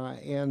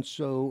 and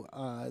so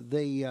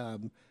they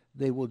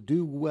will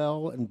do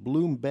well and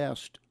bloom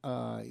best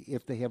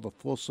if they have a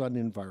full sun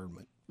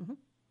environment.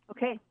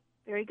 Okay,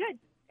 very good.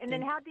 And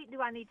then how deep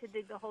do I need to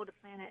dig the hole to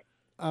plant it?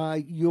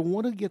 You'll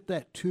want to get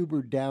that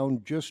tuber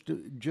down just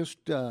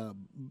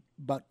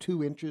about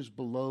 2 inches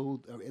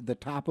below the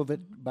top of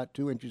it, about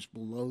 2 inches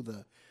below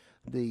the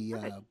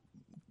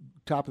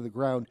top of the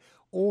ground,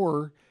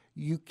 or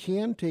you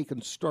can take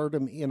and start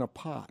them in a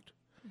pot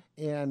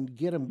and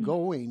get them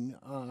going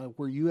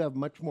where you have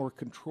much more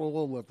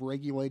control of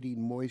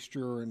regulating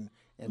moisture and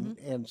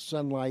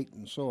sunlight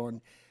and so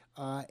on.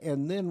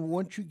 And then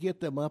once you get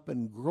them up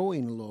and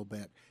growing a little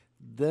bit,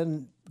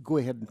 then go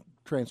ahead and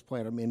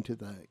transplant them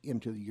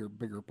into your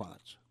bigger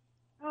pots.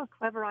 Oh,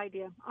 clever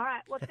idea. All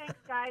right. Well, thanks,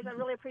 guys. I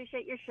really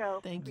appreciate your show.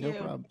 Thank you. No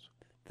problems.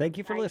 Thank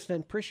you for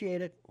listening.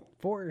 Appreciate it.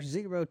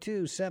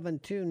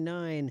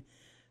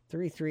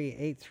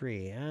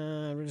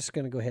 402-729-3383. We're just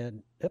going to go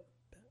ahead.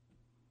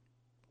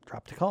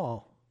 Drop the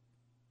call.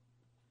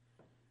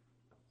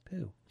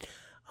 Pooh.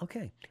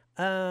 Okay.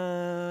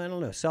 I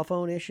don't know. Cell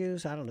phone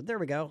issues? I don't know. There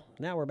we go.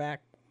 Now we're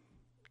back.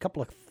 A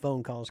couple of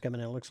phone calls coming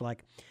in, it looks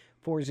like.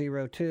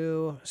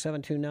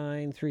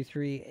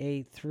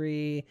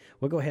 402-729-3383.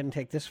 We'll go ahead and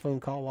take this phone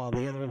call while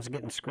the other one's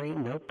getting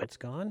screened. Nope, it's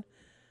gone.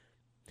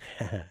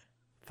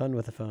 Fun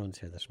with the phones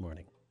here this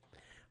morning.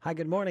 Hi,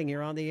 good morning.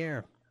 You're on the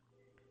air.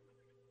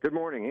 Good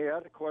morning. Hey, I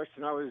had a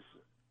question. I was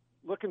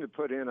looking to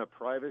put in a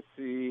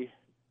privacy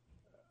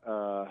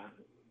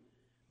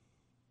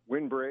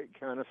windbreak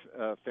kind of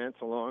fence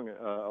along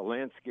a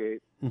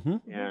landscape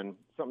and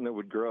something that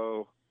would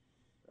grow,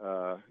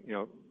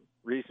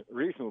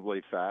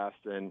 reasonably fast.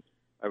 And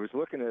I was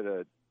looking at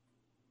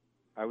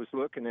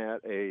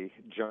a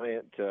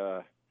giant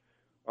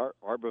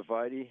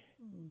arborvitae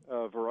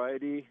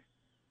variety,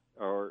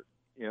 or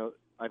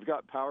I've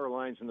got power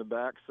lines in the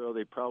back, so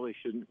they probably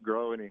shouldn't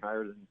grow any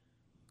higher than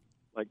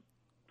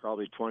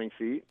probably 20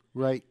 feet.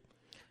 Right.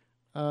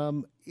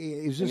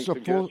 Is this Any a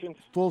suggestions?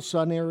 full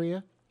sun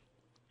area?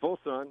 Full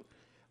sun.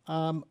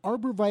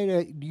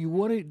 Arborvitae, do you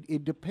want it?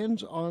 It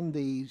depends on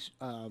the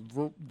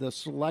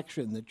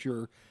selection that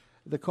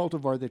the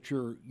cultivar that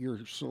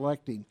you're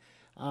selecting.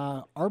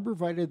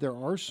 Arborvitae, there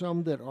are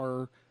some that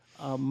are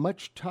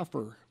much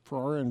tougher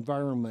for our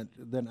environment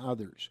than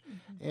others,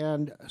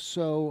 and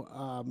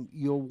so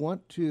you'll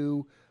want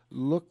to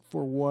look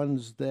for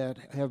ones that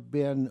have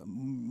been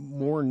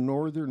more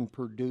northern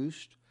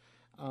produced.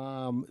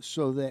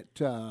 So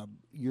that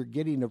you're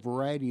getting a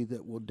variety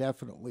that will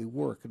definitely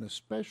work. And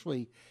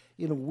especially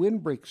in a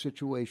windbreak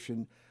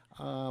situation,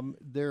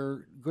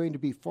 they're going to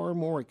be far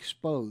more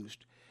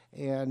exposed.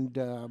 And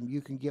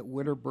you can get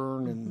winter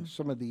burn and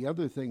some of the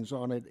other things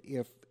on it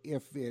if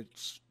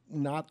it's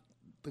not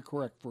the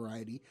correct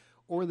variety,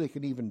 or they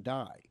can even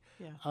die.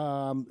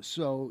 Yeah.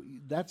 So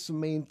that's the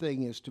main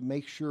thing, is to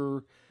make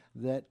sure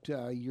that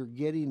you're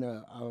getting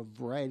a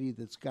variety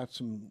that's got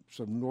some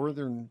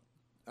northern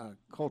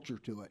culture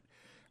to it,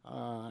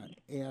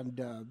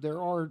 and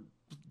there are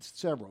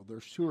several.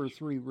 There's 2 or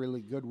 3 really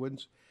good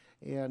ones,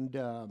 and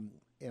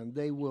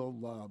they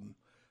will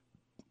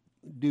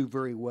do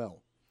very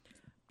well.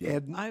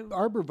 And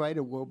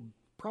Arborvitae will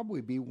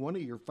probably be one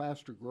of your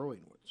faster growing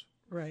ones.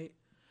 Right,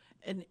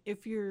 and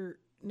if you're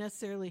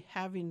necessarily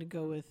having to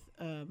go with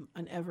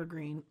an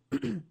evergreen,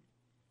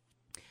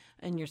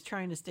 and you're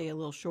trying to stay a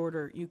little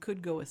shorter, you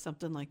could go with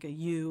something like a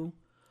yew.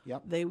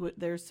 Yep.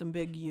 There's some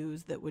big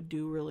yews that would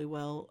do really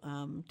well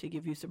to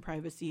give you some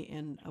privacy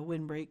in a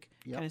windbreak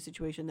kind of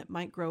situation that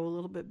might grow a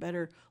little bit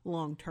better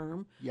long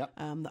term. Yep.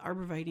 The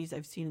arborvitaes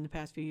I've seen in the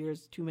past few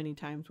years, too many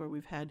times where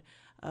we've had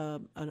a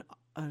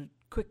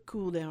quick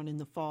cool down in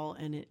the fall,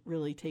 and it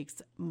really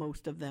takes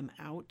most of them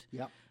out.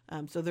 Yep.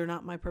 So they're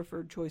not my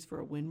preferred choice for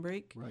a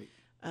windbreak. Right.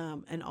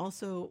 And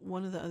also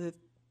one of the other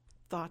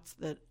thoughts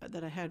that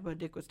I had while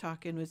Dick was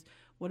talking was,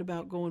 what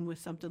about going with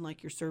something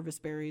like your service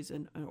berries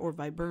or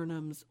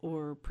viburnums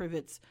or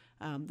privets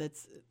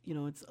that's,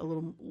 it's a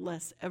little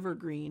less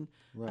evergreen,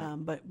 right.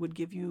 But would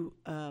give you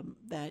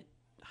that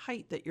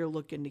height that you're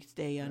looking to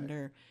stay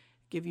under,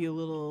 give you a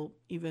little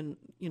even,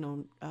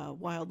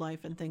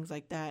 wildlife and things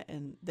like that,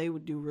 and they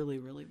would do really,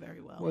 really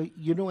very well.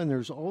 Well, and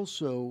there's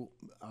also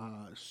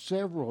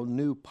several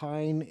new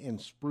pine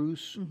and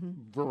spruce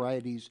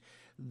varieties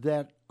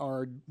that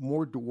are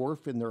more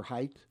dwarf in their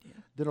height.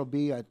 That'll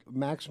be a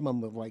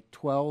maximum of like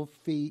 12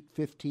 feet,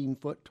 15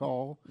 foot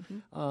tall,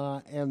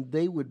 and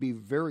they would be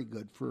very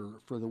good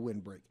for the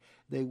windbreak.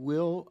 They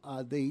will.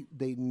 They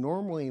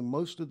normally,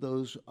 most of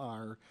those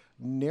are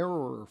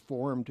narrower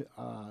formed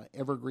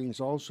evergreens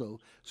also,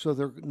 so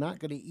they're not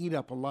going to eat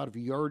up a lot of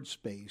yard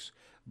space.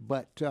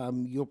 But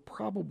you'll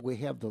probably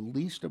have the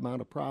least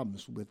amount of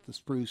problems with the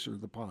spruce or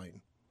the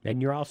pine.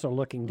 And you're also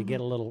looking to get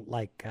a little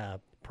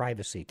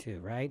privacy too,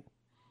 right?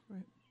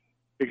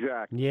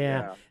 Exactly.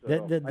 Yeah.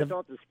 So I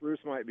thought the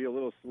spruce might be a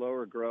little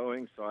slower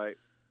growing, so I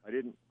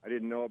didn't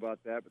know about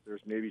that. But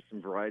there's maybe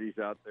some varieties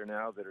out there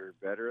now that are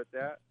better at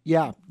that.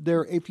 Yeah,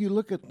 if you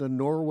look at the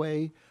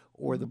Norway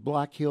or the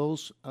Black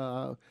Hills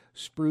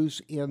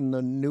spruce in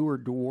the newer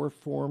dwarf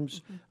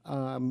forms,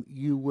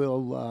 you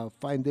will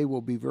find they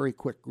will be very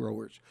quick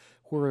growers.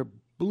 Where a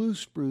blue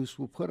spruce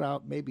will put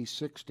out maybe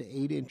 6 to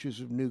 8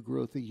 inches of new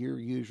growth a year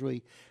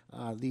usually.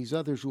 These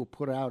others will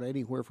put out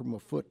anywhere from a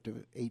foot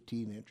to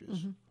 18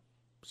 inches.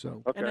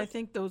 So, and I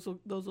think those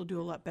will do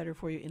a lot better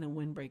for you in a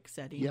windbreak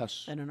setting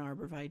than an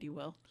arborvitae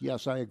will.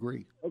 Yes, I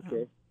agree.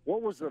 Okay.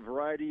 What was the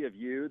variety of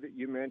yew that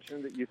you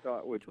mentioned that you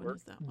thought would work?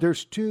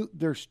 There's two.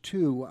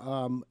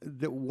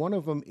 That one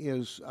of them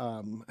is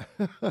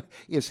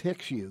is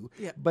Hicks yew,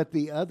 but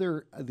the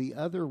other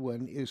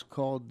one is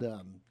called.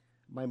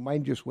 My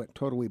mind just went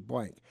totally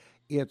blank.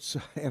 It's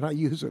and I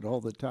use it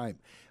all the time,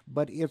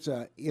 but it's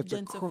a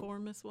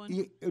densiformis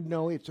one.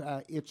 No, it's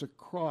a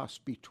cross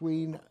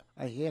between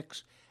a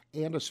Hicks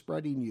and a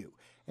spreading yew,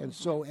 and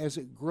so as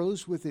it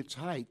grows with its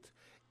height,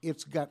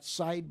 it's got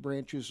side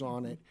branches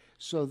on it,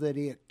 so that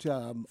it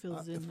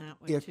fills in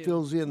that way. It too.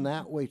 fills in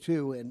that way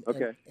too,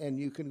 and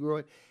you can grow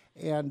it.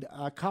 And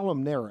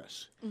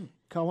columnaris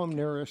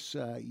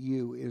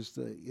yew is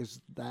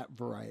that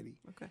variety.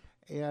 Okay.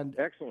 And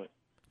excellent.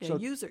 Yeah, so,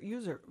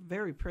 yews are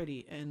very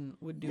pretty and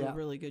would do a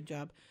really good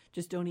job.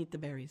 Just don't eat the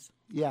berries.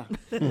 Yeah.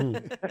 I'll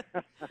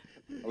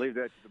leave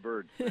that to the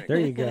birds. Thanks. There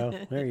you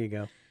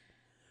go.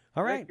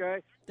 All right. Thanks,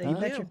 guys.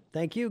 Thank you.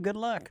 Thank you. Good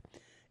luck.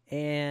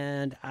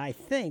 And I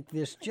think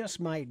this just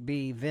might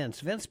be Vince.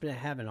 Vince's been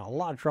having a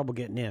lot of trouble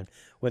getting in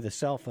with a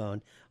cell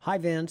phone. Hi,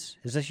 Vince.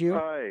 Is this you?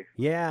 Hi.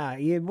 Yeah.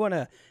 You want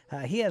to?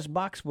 He has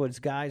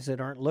boxwoods guys that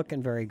aren't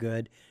looking very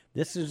good.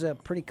 This is a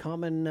pretty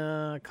common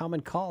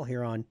call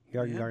here on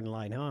Yard and Garden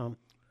Line, huh?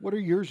 What are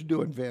yours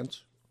doing,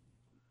 Vince?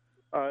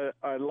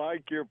 I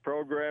like your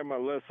program. I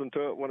listen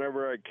to it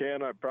whenever I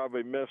can. I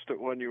probably missed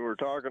it when you were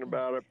talking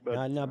about it,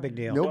 but no big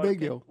deal. No big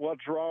deal.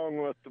 What's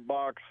wrong with the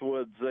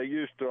boxwoods? They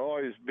used to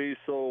always be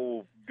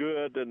so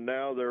good, and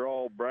now they're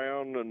all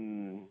brown.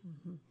 And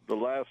the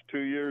last 2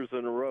 years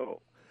in a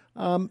row.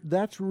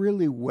 That's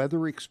really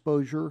weather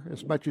exposure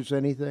as much as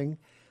anything.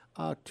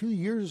 2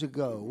 years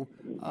ago,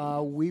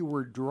 we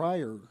were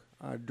drier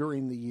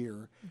during the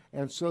year,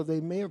 and so they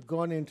may have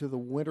gone into the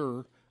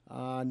winter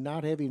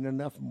not having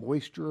enough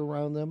moisture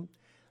around them.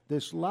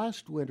 This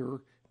last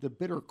winter, the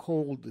bitter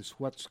cold is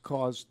what's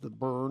caused the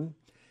burn,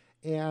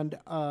 and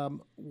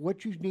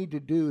what you need to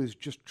do is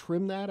just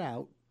trim that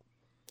out,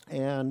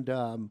 and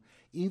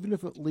even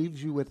if it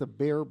leaves you with a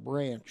bare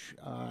branch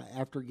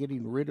after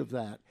getting rid of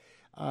that,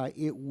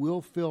 it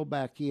will fill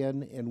back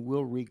in and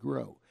will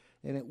regrow.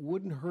 And it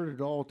wouldn't hurt at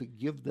all to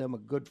give them a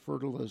good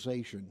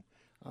fertilization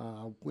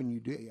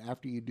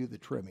after you do the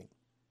trimming.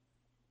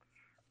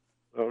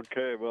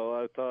 Okay, well,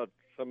 I thought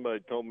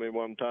somebody told me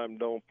one time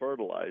don't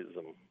fertilize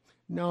them.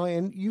 No,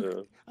 and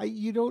you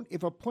don't.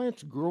 If a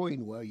plant's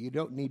growing well, you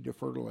don't need to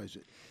fertilize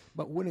it.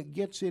 But when it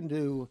gets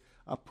into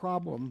a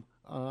problem,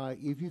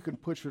 if you can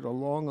push it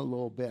along a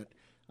little bit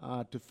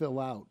to fill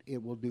out,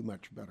 it will do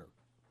much better.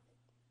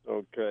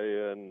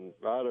 Okay, and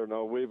I don't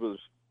know. We was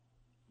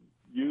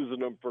using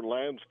them for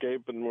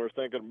landscape, and we're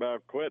thinking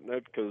about quitting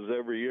it because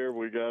every year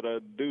we got to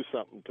do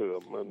something to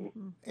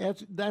them.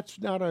 And that's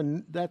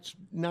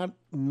not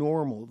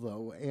normal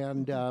though,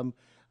 and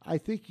I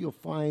think you'll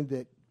find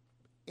that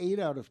 8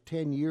 out of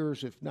 10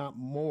 years, if not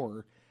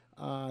more,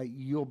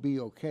 you'll be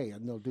okay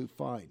and they'll do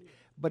fine.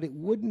 But it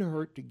wouldn't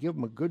hurt to give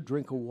them a good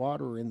drink of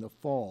water in the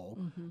fall,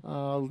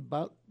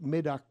 about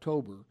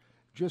mid-October,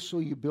 just so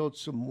you build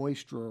some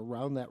moisture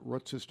around that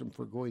root system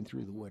for going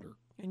through the winter.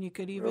 And you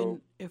could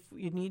even, if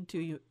you need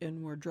to,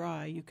 and we're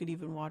dry, you could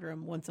even water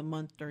them once a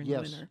month during the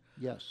winter.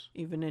 Yes.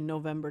 Even in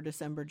November,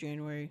 December,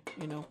 January,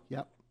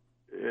 Yep.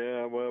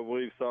 Yeah, well,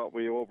 we thought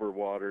we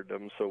overwatered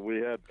them, so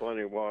we had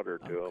plenty of water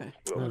to them.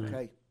 So.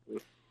 Okay.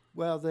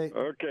 Well,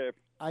 okay.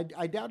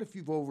 I doubt if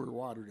you've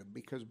overwatered them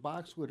because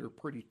boxwood are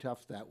pretty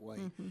tough that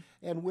way.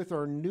 And with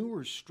our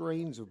newer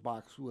strains of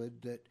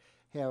boxwood that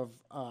have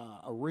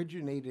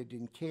originated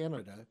in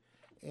Canada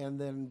and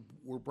then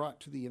were brought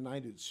to the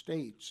United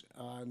States,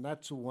 and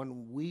that's the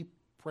one we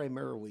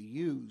primarily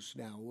use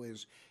now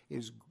is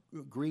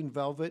Green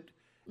Velvet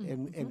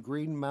and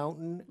Green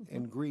Mountain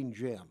and Green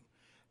Gem.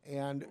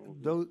 And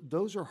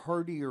those are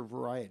hardier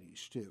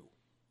varieties too.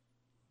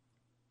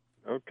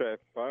 Okay.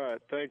 All right.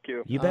 Thank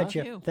you. You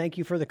betcha. Thank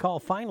you for the call.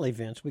 Finally,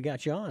 Vince, we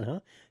got you on, huh?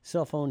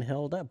 Cell phone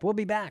held up. We'll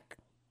be back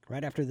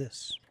right after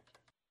this.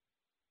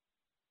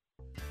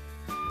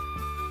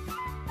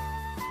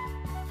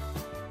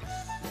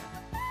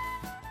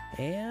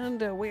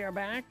 And we are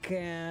back. Let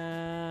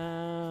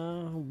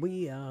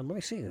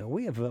me see.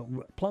 We have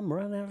plumb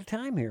run out of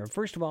time here.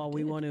 First of all,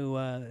 we want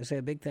to say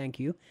a big thank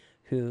you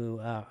to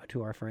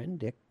our friend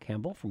Dick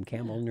Campbell from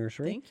Campbell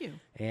Nursery. Thank you.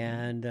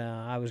 And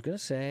I was going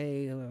to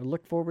say,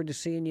 look forward to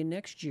seeing you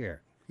next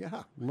year.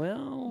 Yeah.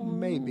 Well,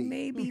 maybe not.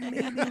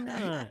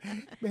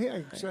 Maybe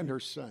I can send her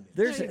son.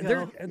 There's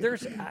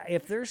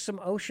if there's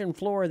some ocean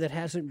floor that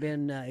hasn't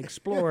been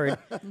explored,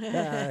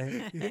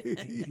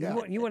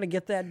 you want to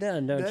get that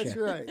done, don't you? That's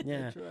right. Yeah.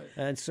 That's right.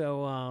 And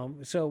so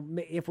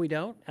if we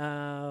don't,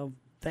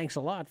 thanks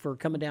a lot for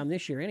coming down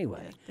this year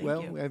anyway.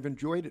 Well, I've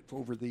enjoyed it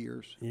over the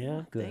years.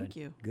 Yeah, good. Thank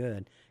you.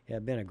 Good. Yeah,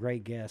 been a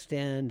great guest.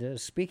 And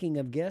speaking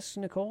of guests,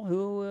 Nicole,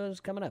 who is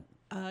coming up?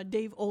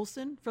 Dave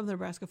Olson from the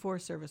Nebraska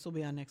Forest Service will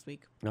be on next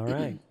week. All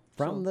right.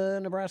 From the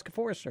Nebraska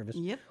Forest Service.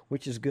 Yep.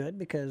 Which is good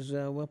because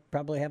we'll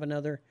probably have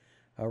another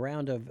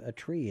round of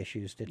tree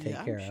issues to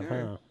take care of,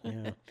 huh?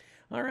 Yeah.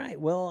 All right.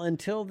 Well,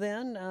 until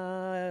then,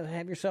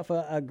 have yourself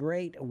a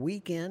great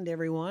weekend,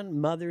 everyone.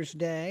 Mother's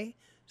Day,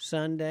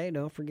 Sunday.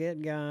 Don't forget,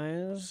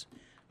 guys.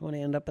 I want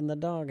to end up in the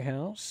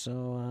doghouse, so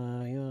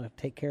you want to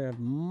take care of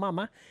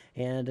Mama.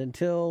 And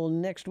until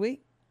next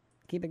week,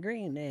 keep it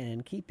green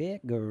and keep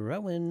it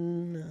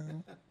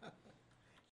growing.